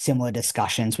facilitating similar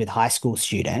discussions with high school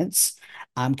students.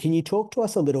 Can you talk to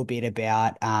us a little bit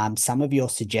about some of your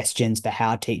suggestions for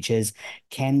how teachers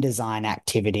can design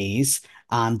activities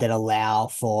that allow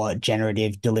for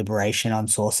generative deliberation on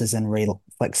sources and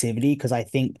reflexivity? Because I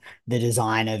think the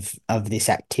design of this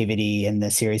activity and the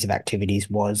series of activities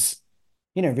was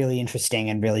really interesting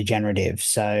and really generative.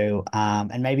 So,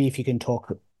 and maybe if you can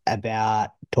talk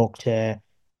to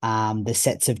the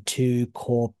sets of 2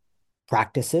 core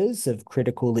practices of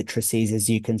critical literacies as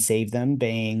you conceive them,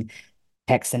 being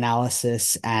text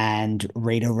analysis and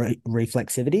reader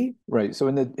reflexivity. Right. So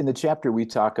in the chapter we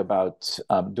talk about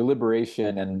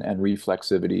deliberation and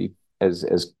reflexivity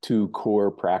as 2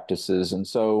 core practices, and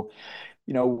so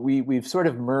we've sort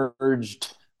of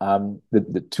merged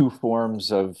the 2 forms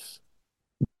of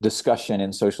discussion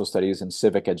in social studies and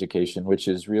civic education, which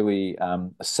is really a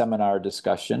seminar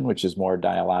discussion, which is more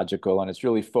dialogical, and it's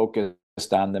really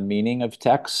focused on the meaning of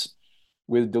texts,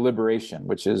 with deliberation,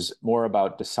 which is more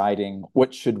about deciding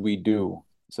what should we do.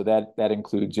 So that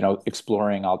includes,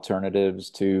 exploring alternatives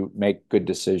to make good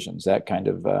decisions, that kind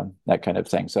of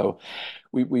thing. So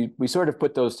we sort of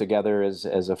put those together as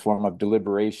a form of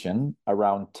deliberation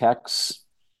around texts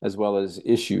as well as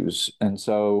issues. And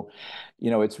so,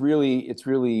 it's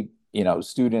really,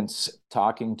 students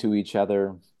talking to each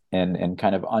other and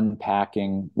kind of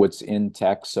unpacking what's in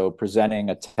text. So presenting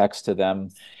a text to them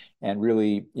and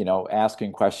really,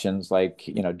 asking questions like,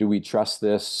 do we trust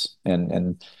this?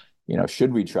 And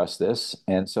should we trust this?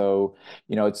 And so,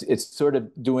 it's sort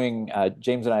of doing,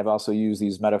 James and I have also used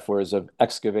these metaphors of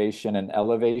excavation and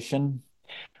elevation,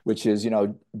 which is,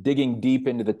 digging deep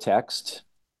into the text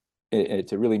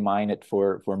to really mine it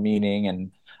for meaning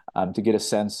and to get a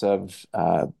sense of,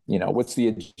 what's the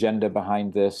agenda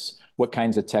behind this? What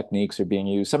kinds of techniques are being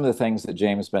used? Some of the things that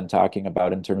James has been talking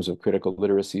about in terms of critical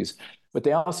literacies, but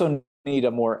they also need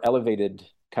a more elevated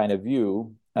kind of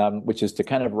view, which is to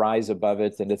kind of rise above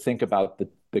it and to think about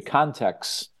the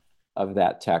context of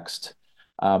that text.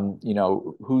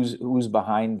 Who's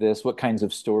behind this? What kinds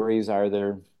of stories are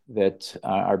there that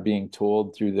are being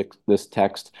told through this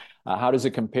text? How does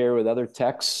it compare with other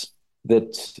texts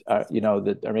that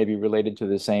are maybe related to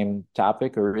the same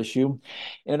topic or issue?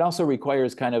 And it also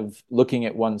requires kind of looking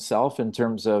at oneself in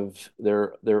terms of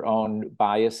their own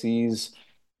biases.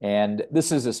 And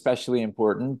this is especially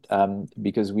important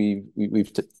because we've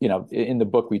in the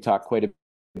book we talk quite a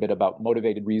bit about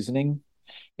motivated reasoning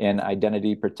and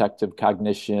identity protective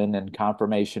cognition and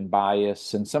confirmation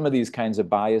bias and some of these kinds of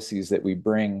biases that we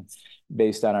bring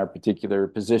based on our particular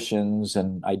positions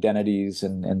and identities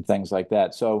and things like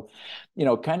that. So,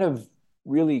 kind of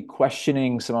really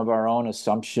questioning some of our own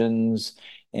assumptions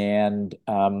and,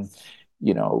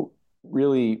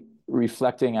 really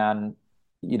reflecting on,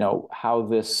 how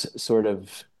this sort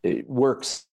of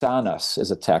works on us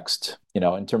as a text,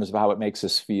 in terms of how it makes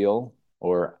us feel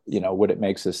or what it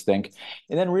makes us think.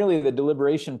 And then really the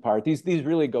deliberation part, these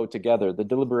really go together. The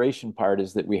deliberation part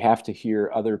is that we have to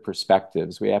hear other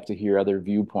perspectives, we have to hear other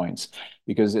viewpoints,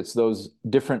 because it's those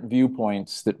different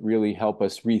viewpoints that really help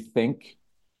us rethink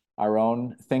our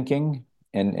own thinking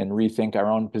and rethink our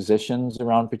own positions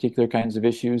around particular kinds of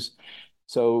issues.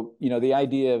 So the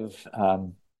idea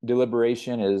of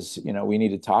deliberation is, we need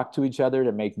to talk to each other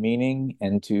to make meaning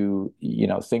and to,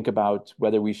 think about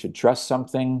whether we should trust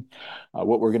something,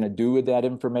 what we're going to do with that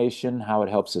information, how it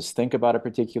helps us think about a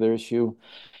particular issue.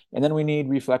 And then we need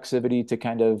reflexivity to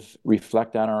kind of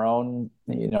reflect on our own,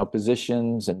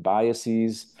 positions and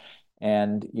biases.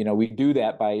 And, we do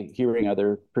that by hearing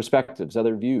other perspectives,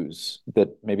 other views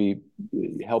that maybe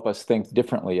help us think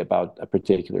differently about a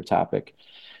particular topic.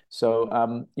 So,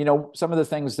 some of the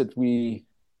things that we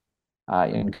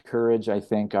encourage, I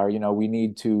think, are, we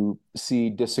need to see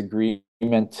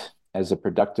disagreement as a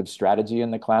productive strategy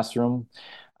in the classroom.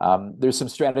 There's some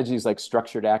strategies like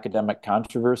structured academic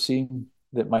controversy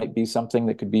that might be something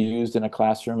that could be used in a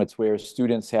classroom. It's where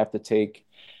students have to take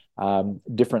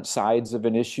different sides of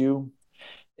an issue,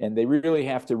 and they really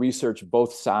have to research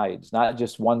both sides, not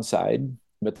just one side,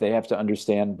 but they have to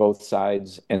understand both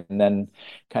sides and then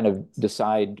kind of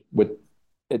decide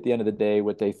at the end of the day,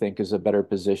 what they think is a better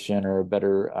position or a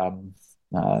better,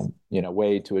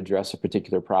 way to address a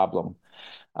particular problem.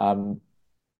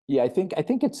 Yeah, I think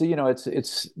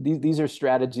it's these are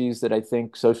strategies that I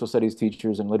think social studies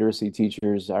teachers and literacy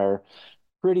teachers are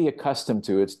pretty accustomed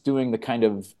to. It's doing the kind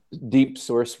of deep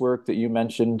source work that you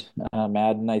mentioned,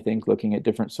 Madden. I think looking at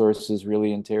different sources,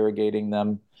 really interrogating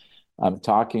them,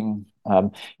 talking.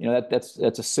 That's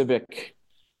a civic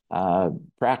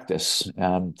practice,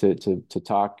 to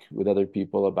talk with other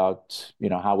people about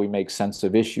how we make sense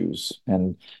of issues,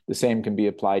 and the same can be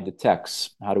applied to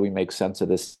texts. How do we make sense of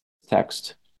this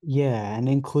text? Yeah, and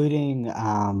including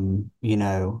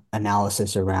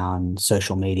analysis around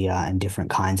social media and different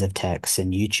kinds of texts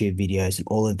and YouTube videos and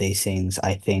all of these things,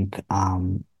 I think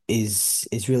is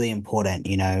really important.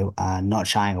 Not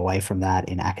shying away from that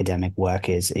in academic work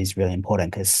is really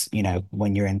important, because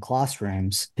when you're in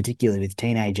classrooms, particularly with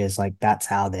teenagers, like that's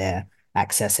how they're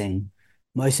accessing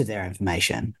most of their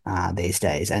information these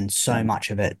days, and so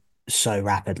much of it so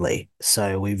rapidly.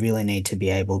 So we really need to be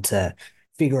able to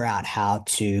figure out how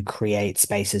to create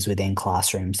spaces within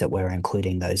classrooms that we're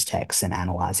including those texts and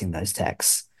analyzing those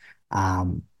texts.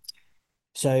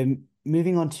 So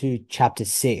moving on to chapter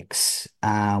 6,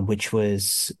 which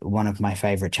was one of my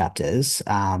favorite chapters,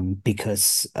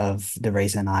 because of the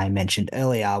reason I mentioned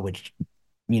earlier, which,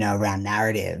 around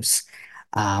narratives,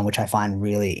 which I find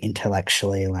really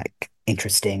intellectually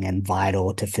interesting and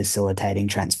vital to facilitating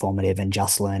transformative and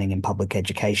just learning in public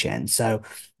education. So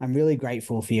I'm really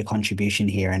grateful for your contribution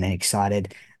here and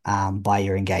excited by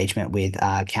your engagement with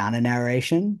counter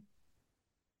narration.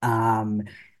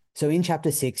 So in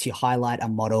chapter 6, you highlight a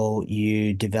model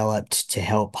you developed to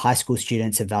help high school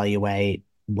students evaluate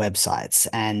websites.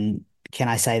 And can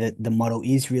I say that the model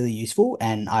is really useful,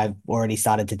 and I've already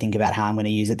started to think about how I'm going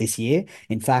to use it this year.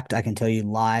 In fact, I can tell you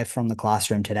live from the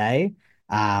classroom today,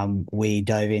 we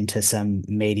dove into some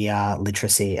media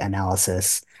literacy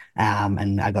analysis,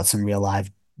 and I got some real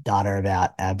live data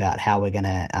about how we're going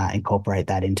to incorporate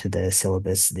that into the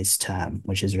syllabus this term,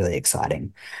 which is really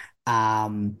exciting.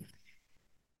 Um,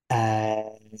 uh,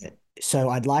 so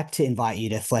I'd like to invite you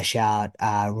to flesh out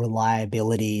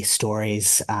reliability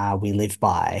stories we live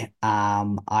by.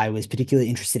 I was particularly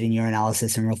interested in your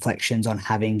analysis and reflections on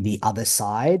having the other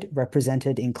side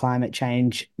represented in climate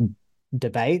change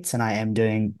debates, and I am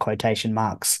doing quotation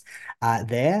marks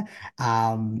there,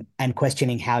 and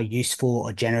questioning how useful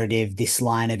or generative this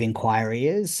line of inquiry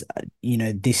is.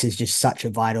 This is just such a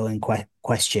vital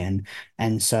question,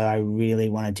 and so I really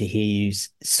wanted to hear you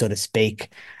sort of speak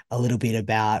a little bit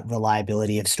about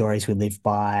reliability of stories we live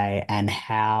by, and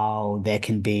how there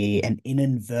can be an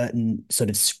inadvertent sort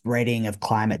of spreading of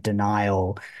climate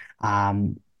denial,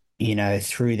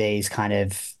 through these kind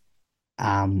of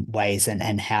ways,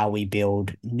 and how we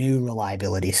build new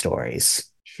reliability stories.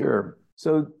 Sure.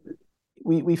 So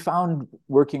we found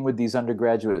working with these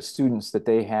undergraduate students that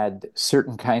they had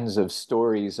certain kinds of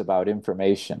stories about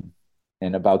information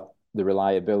and about the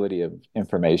reliability of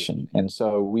information. And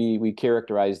so we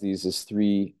characterize these as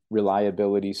 3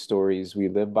 reliability stories we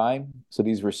live by. So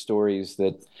these were stories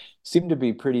that seemed to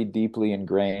be pretty deeply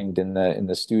ingrained in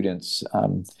the students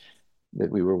that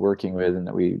we were working with and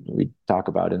that we talk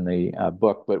about in the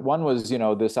book. But one was,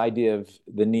 this idea of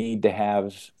the need to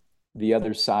have the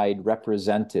other side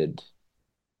represented,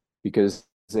 because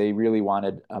they really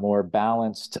wanted a more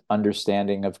balanced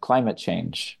understanding of climate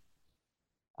change.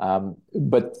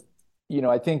 But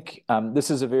I think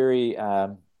this is a very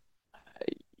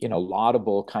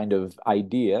laudable kind of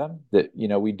idea that,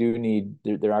 we do need,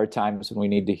 there are times when we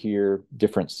need to hear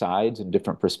different sides and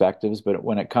different perspectives. But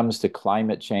when it comes to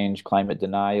climate change, climate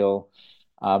denial,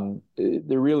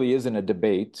 there really isn't a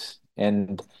debate.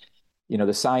 And,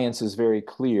 the science is very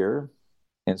clear.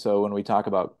 And so when we talk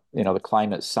about, the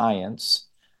climate science,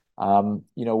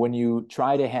 when you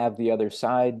try to have the other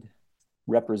side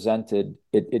represented,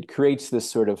 it creates this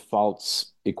sort of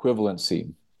false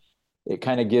equivalency. It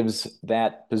kind of gives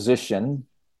that position,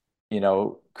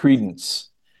 credence.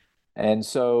 And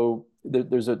so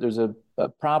there's a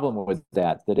problem with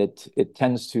that it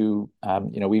tends to,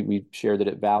 we share that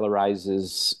it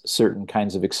valorizes certain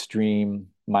kinds of extreme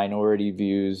minority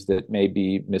views that may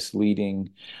be misleading,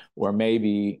 or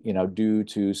maybe, due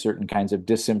to certain kinds of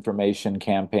disinformation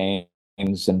campaigns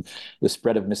and the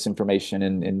spread of misinformation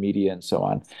in media and so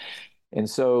on. And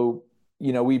so,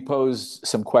 we pose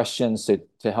some questions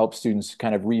to help students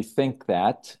kind of rethink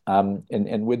that,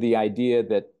 and with the idea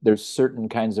that there's certain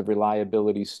kinds of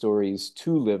reliability stories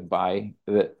to live by,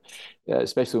 that,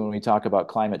 especially when we talk about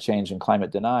climate change and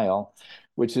climate denial,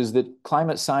 which is that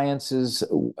climate science is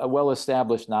a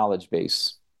well-established knowledge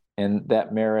base, and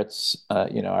that merits,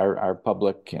 our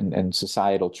public and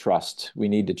societal trust. We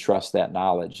need to trust that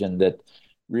knowledge, and that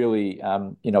really,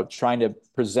 trying to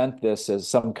present this as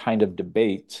some kind of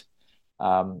debate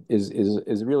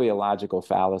is really a logical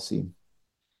fallacy.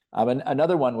 And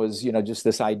another one was, just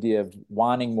this idea of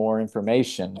wanting more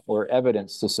information or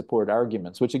evidence to support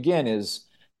arguments, which again is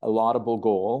a laudable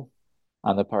goal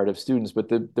on the part of students. But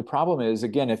the problem is,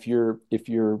 again, if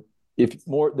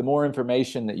the more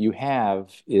information that you have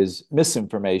is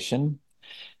misinformation,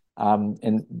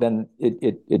 and then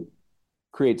it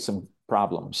creates some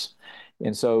problems.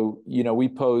 And so, we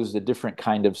posed a different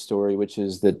kind of story, which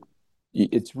is that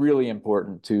it's really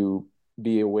important to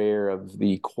be aware of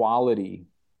the quality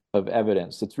of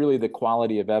evidence. It's really the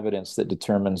quality of evidence that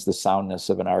determines the soundness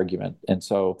of an argument. And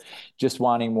so just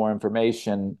wanting more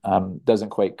information doesn't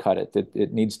quite cut it.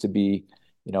 It needs to be,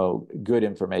 good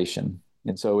information.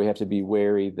 And so we have to be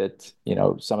wary that,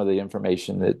 some of the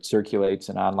information that circulates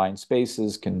in online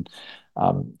spaces can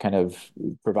kind of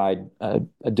provide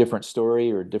a different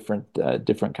story or different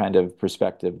kind of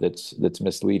perspective that's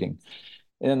misleading.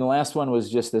 And then the last one was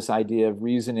just this idea of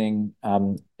reasoning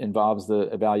involves the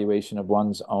evaluation of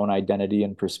one's own identity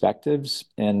and perspectives,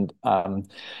 and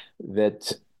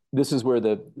that this is where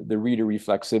the reader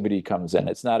reflexivity comes in.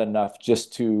 It's not enough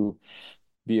just to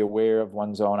be aware of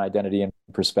one's own identity and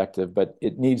perspective, but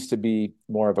it needs to be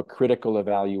more of a critical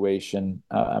evaluation,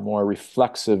 a more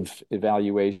reflexive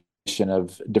evaluation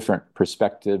of different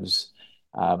perspectives,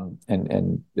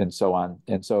 and so on.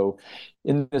 And so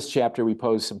in this chapter, we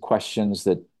pose some questions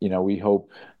that, we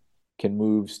hope can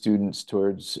move students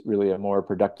towards really a more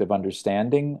productive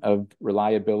understanding of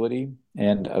reliability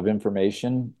and of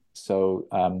information. So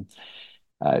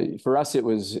for us, it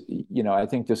was, I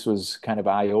think this was kind of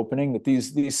eye-opening, that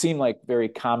these seem like very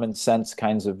common sense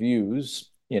kinds of views,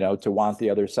 to want the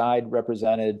other side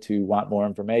represented, to want more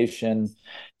information,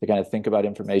 to kind of think about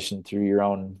information through your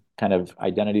own kind of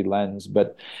identity lens.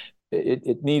 But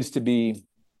it needs to be,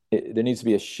 there needs to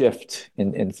be a shift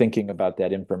in thinking about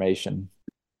that information.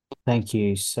 Thank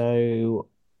you. So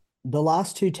the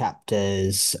last two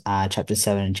chapters, chapter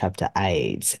 7 and chapter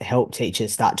 8, help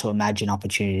teachers start to imagine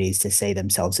opportunities to see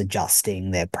themselves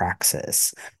adjusting their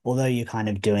praxis. Although you're kind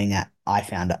of doing that, I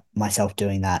found myself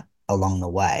doing that along the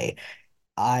way.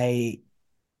 I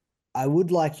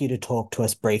would like you to talk to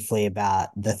us briefly about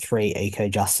the 3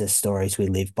 eco-justice stories we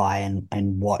live by,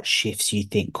 and what shifts you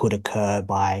think could occur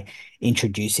by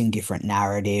introducing different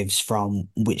narratives from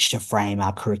which to frame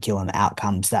our curriculum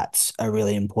outcomes. That's a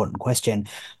really important question.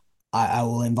 I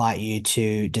will invite you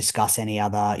to discuss any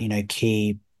other,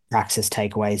 key praxis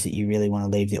takeaways that you really want to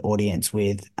leave the audience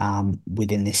with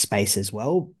within this space as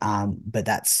well. But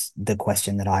that's the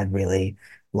question that I'd really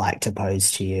like to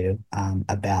pose to you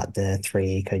about the 3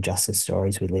 eco-justice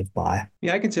stories we live by.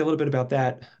 Yeah, I can say a little bit about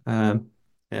that.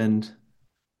 And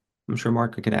I'm sure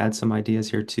Mark could add some ideas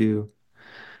here too.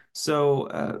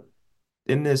 So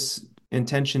in this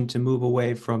intention to move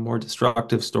away from more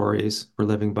destructive stories we're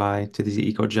living by to these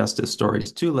eco-justice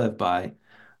stories to live by,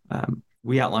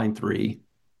 we outline 3.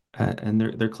 And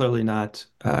they're clearly not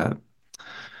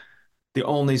the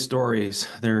only stories.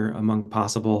 They're among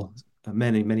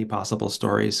many possible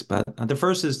stories. But the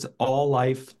first is all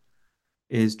life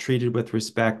is treated with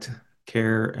respect,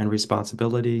 care, and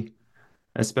responsibility,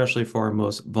 especially for our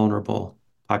most vulnerable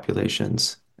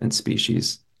populations and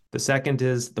species. The second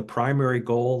is the primary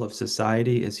goal of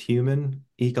society is human,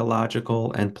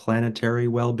 ecological, and planetary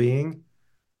well-being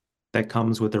that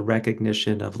comes with a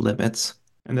recognition of limits.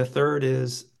 And the third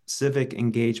is civic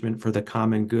engagement for the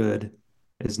common good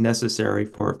is necessary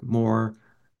for more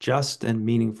just and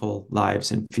meaningful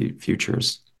lives and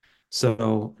futures.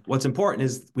 So, what's important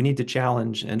is we need to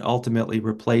challenge and ultimately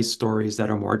replace stories that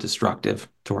are more destructive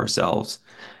to ourselves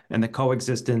and the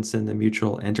coexistence and the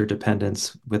mutual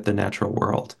interdependence with the natural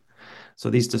world. So,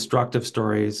 these destructive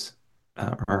stories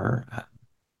are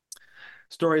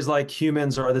stories like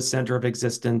humans are the center of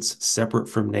existence, separate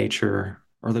from nature,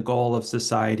 or the goal of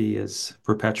society is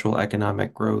perpetual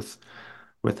economic growth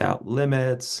without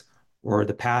limits, or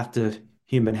the path to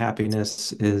human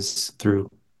happiness is through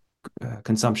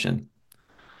consumption.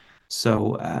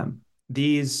 So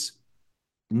these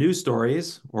new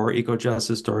stories or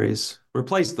eco-justice stories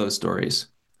replace those stories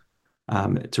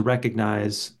to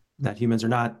recognize that humans are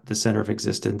not the center of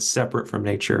existence, separate from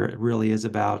nature. It really is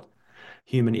about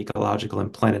human ecological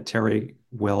and planetary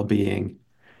well-being.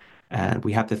 And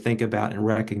we have to think about and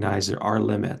recognize there are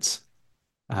limits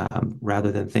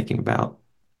rather than thinking about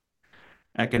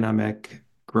economic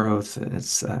growth.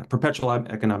 It's perpetual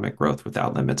economic growth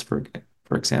without limits, for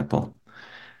example.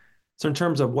 So in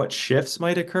terms of what shifts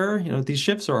might occur, these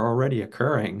shifts are already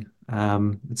occurring.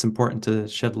 It's important to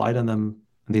shed light on them,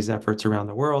 these efforts around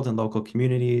the world and local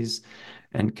communities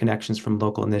and connections from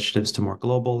local initiatives to more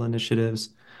global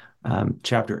initiatives.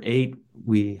 Chapter 8,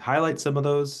 we highlight some of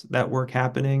that work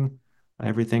happening,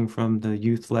 everything from the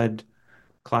youth-led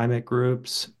climate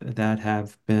groups that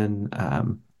have been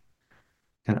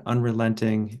kind of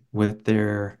unrelenting with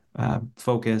their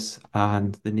focus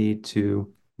on the need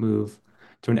to move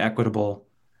to an equitable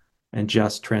and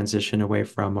just transition away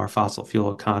from our fossil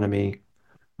fuel economy,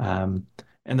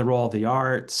 and the role of the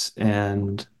arts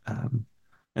and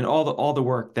all the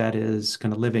work that is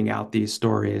kind of living out these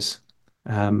stories.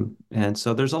 And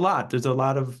so there's a lot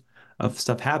of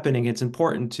stuff happening. It's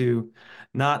important to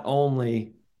not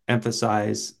only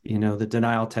emphasize, the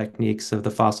denial techniques of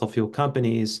the fossil fuel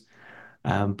companies,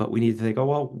 but we need to think, oh,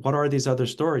 well, what are these other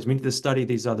stories? We need to study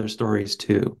these other stories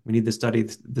too. We need to study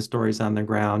the stories on the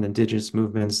ground, indigenous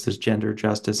movements, there's gender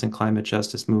justice and climate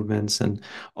justice movements, and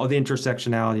all the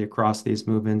intersectionality across these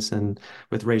movements, and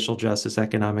with racial justice,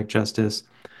 economic justice,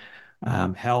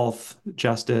 health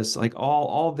justice, like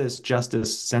all this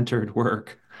justice-centered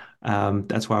work.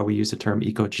 That's why we use the term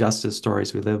eco-justice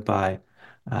stories we live by.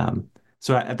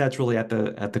 So that's really at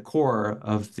the core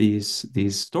of these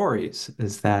stories,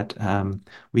 is that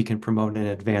we can promote and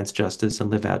advance justice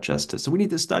and live out justice. So we need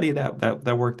to study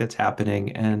that work that's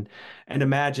happening and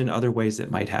imagine other ways it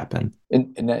might happen.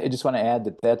 And I just want to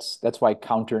add that's why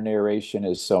counter narration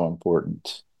is so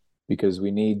important, because we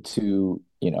need to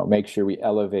make sure we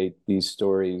elevate these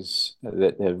stories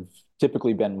that have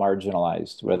typically been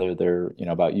marginalized, whether they're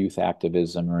about youth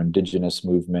activism or indigenous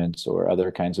movements or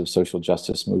other kinds of social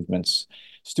justice movements.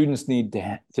 Students need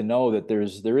to know that there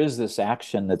is this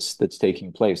action that's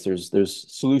taking place. There's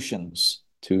solutions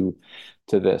to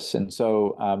this, and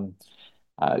so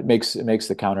it makes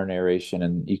the counter narration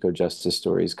and eco justice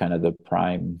stories kind of the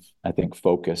prime, I think,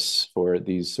 focus for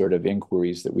these sort of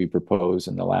inquiries that we propose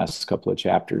in the last couple of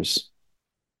chapters.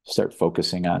 Start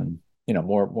focusing on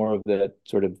more of the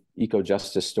sort of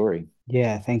eco-justice story.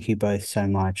 Yeah, thank you both so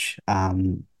much. At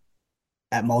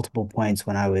multiple points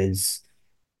when I was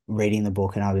reading the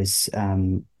book and I was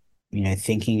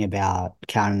thinking about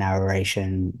counter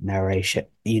narration,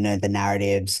 the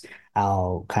narratives,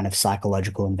 our kind of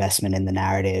psychological investment in the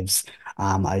narratives.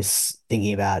 I was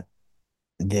thinking about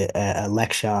a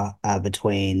lecture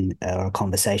between or a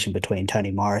conversation between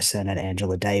Toni Morrison and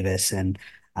Angela Davis, and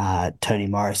Toni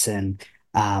Morrison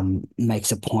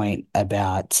makes a point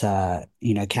about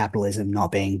capitalism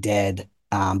not being dead,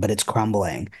 but it's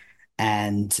crumbling,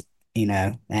 and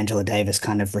Angela Davis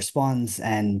kind of responds,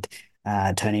 and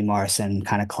Toni Morrison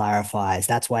kind of clarifies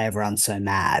that's why everyone's so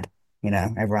mad.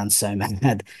 Everyone's so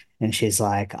mad. And she's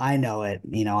like, I know it,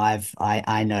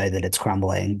 I know that it's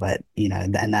crumbling, but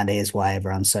and that is why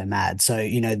everyone's so mad. So,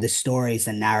 the stories,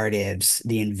 the narratives,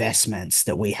 the investments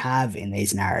that we have in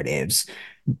these narratives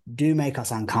do make us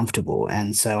uncomfortable.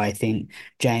 And so I think,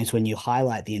 James, when you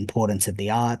highlight the importance of the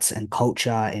arts and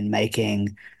culture in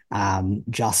making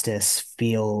justice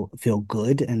feel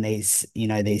good, and these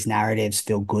narratives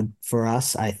feel good for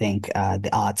us, I think the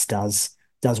arts does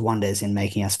wonders in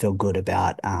making us feel good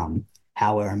about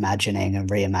how we're imagining and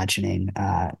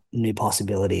reimagining new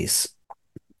possibilities.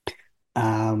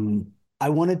 I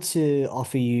wanted to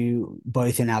offer you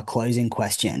both in our closing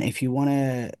question, if you want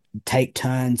to take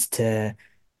turns to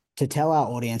tell our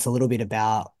audience a little bit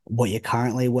about what you're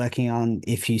currently working on,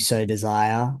 if you so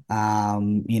desire. I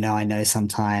know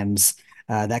sometimes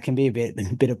that can be a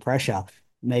bit of pressure.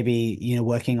 Maybe,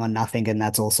 working on nothing, and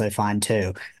that's also fine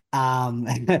too. Um,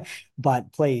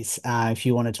 but please, if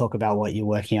you want to talk about what you're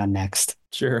working on next.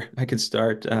 Sure, I could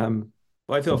start. Well,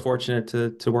 I feel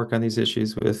fortunate to work on these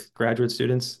issues with graduate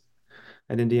students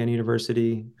at Indiana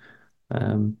University.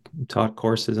 Taught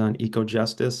courses on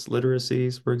eco-justice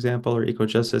literacies, for example, or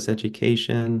eco-justice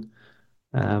education,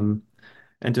 um,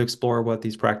 and to explore what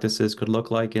these practices could look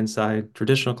like inside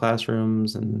traditional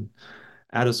classrooms and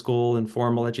out of school and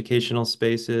formal educational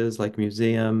spaces like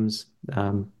museums,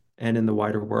 and in the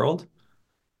wider world.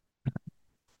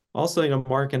 Also,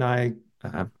 Mark and I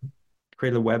uh,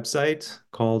 created a website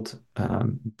called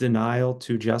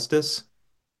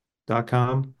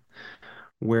denialtojustice.com,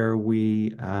 where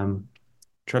we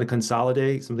try to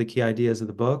consolidate some of the key ideas of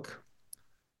the book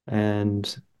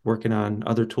and working on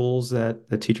other tools that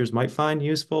the teachers might find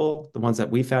useful, the ones that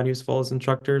we found useful as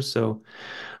instructors. So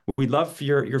we'd love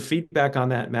your feedback on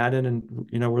that, Madden, and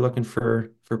we're looking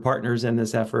for partners in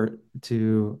this effort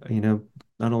to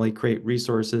not only create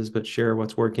resources but share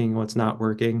what's working, what's not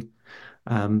working.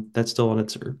 That's still in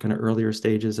its kind of earlier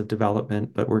stages of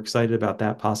development, but we're excited about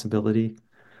that possibility.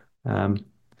 And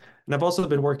I've also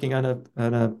been working on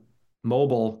a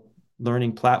mobile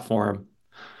learning platform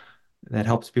that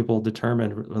helps people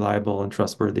determine reliable and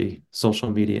trustworthy social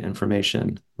media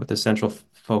information with a central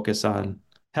focus on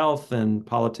health and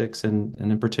politics and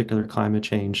in particular climate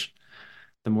change.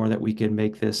 The more that we can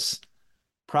make this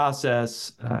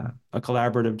process a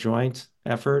collaborative joint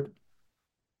effort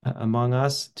among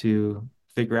us to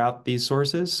figure out these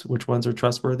sources, which ones are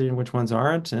trustworthy and which ones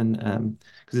aren't. And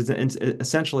because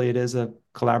essentially it is a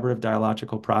collaborative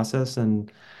dialogical process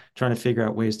and trying to figure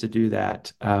out ways to do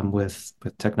that with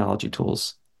technology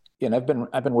tools. Yeah, and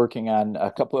I've been working on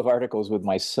a couple of articles with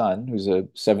my son, who's a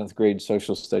seventh grade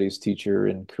social studies teacher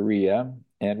in Korea,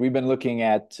 and we've been looking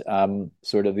at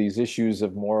sort of these issues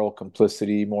of moral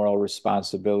complicity, moral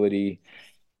responsibility,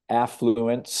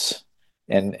 affluence,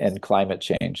 and climate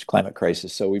change, climate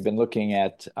crisis. So we've been looking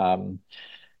at the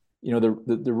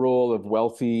role of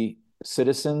wealthy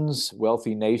citizens,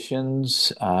 wealthy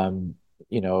nations,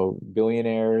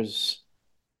 billionaires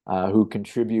who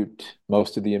contribute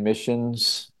most of the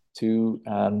emissions to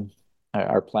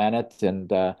our planet and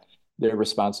their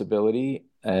responsibility,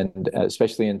 and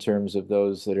especially in terms of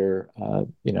those that are,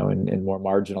 in more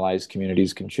marginalized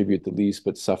communities, contribute the least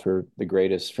but suffer the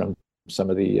greatest from some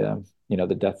of the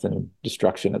death and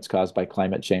destruction that's caused by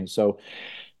climate change. So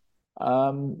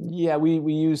yeah,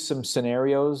 we use some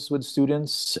scenarios with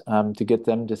students to get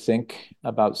them to think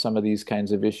about some of these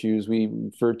kinds of issues. We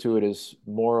refer to it as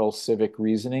moral civic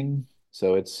reasoning.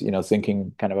 So it's,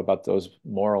 thinking kind of about those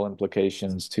moral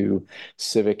implications to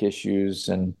civic issues.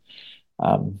 And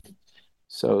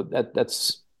so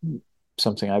that's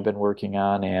something I've been working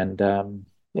on. And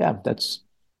yeah, that's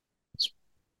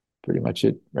pretty much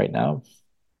it right now.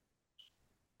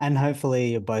 And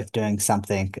hopefully you're both doing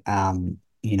something,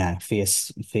 for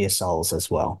your souls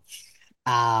as well.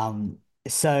 Um,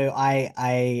 so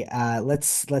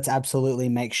let's absolutely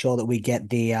make sure that we get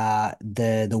the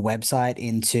website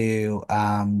into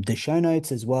the show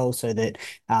notes as well, so that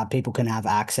people can have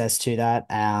access to that.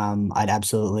 I'd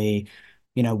absolutely,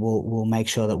 we'll make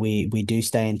sure that we do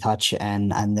stay in touch,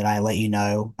 and that I let you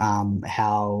know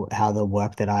how the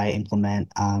work that I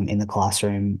implement in the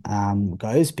classroom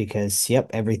goes, because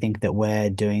yep, everything that we're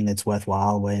doing that's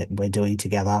worthwhile, we're doing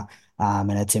together.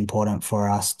 And it's important for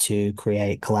us to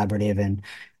create collaborative and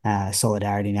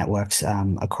solidarity networks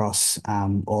across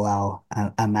all our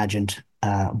imagined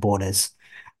borders.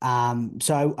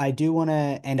 So I do want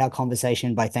to end our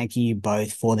conversation by thanking you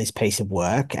both for this piece of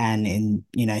work. And in,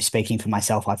 speaking for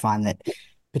myself, I find that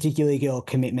particularly your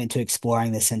commitment to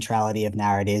exploring the centrality of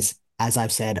narratives, as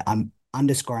I've said, I'm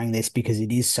underscoring this because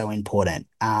it is so important.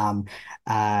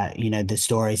 The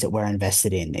stories that we're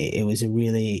invested in. It was a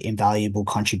really invaluable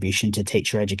contribution to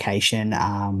teacher education.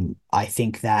 I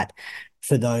think that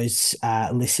for those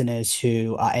listeners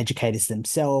who are educators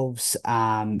themselves,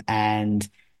 and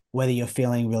whether you're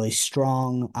feeling really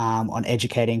strong on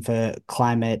educating for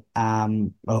climate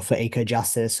or for eco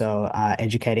justice, or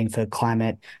educating for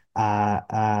climate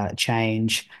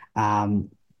change,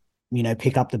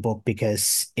 pick up the book,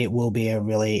 because it will be a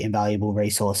really invaluable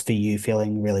resource for you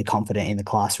feeling really confident in the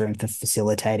classroom for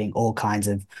facilitating all kinds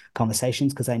of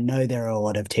conversations. Because I know there are a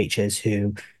lot of teachers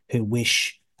who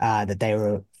wish that they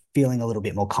were feeling a little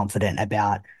bit more confident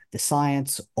about the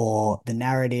science or the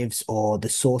narratives or the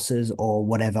sources or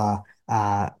whatever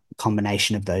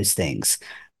combination of those things.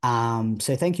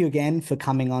 So thank you again for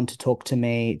coming on to talk to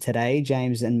me today,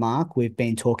 James and Mark. We've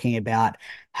been talking about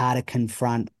how to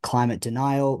confront climate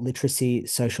denial, literacy,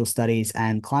 social studies,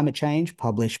 and climate change,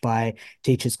 published by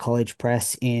Teachers College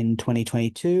Press in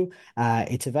 2022.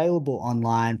 It's available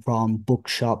online from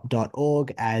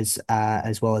bookshop.org as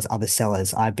well as other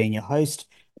sellers. I've been your host,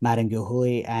 Madden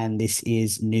Gilhooly, and this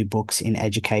is New Books in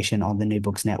Education on the New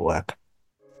Books Network.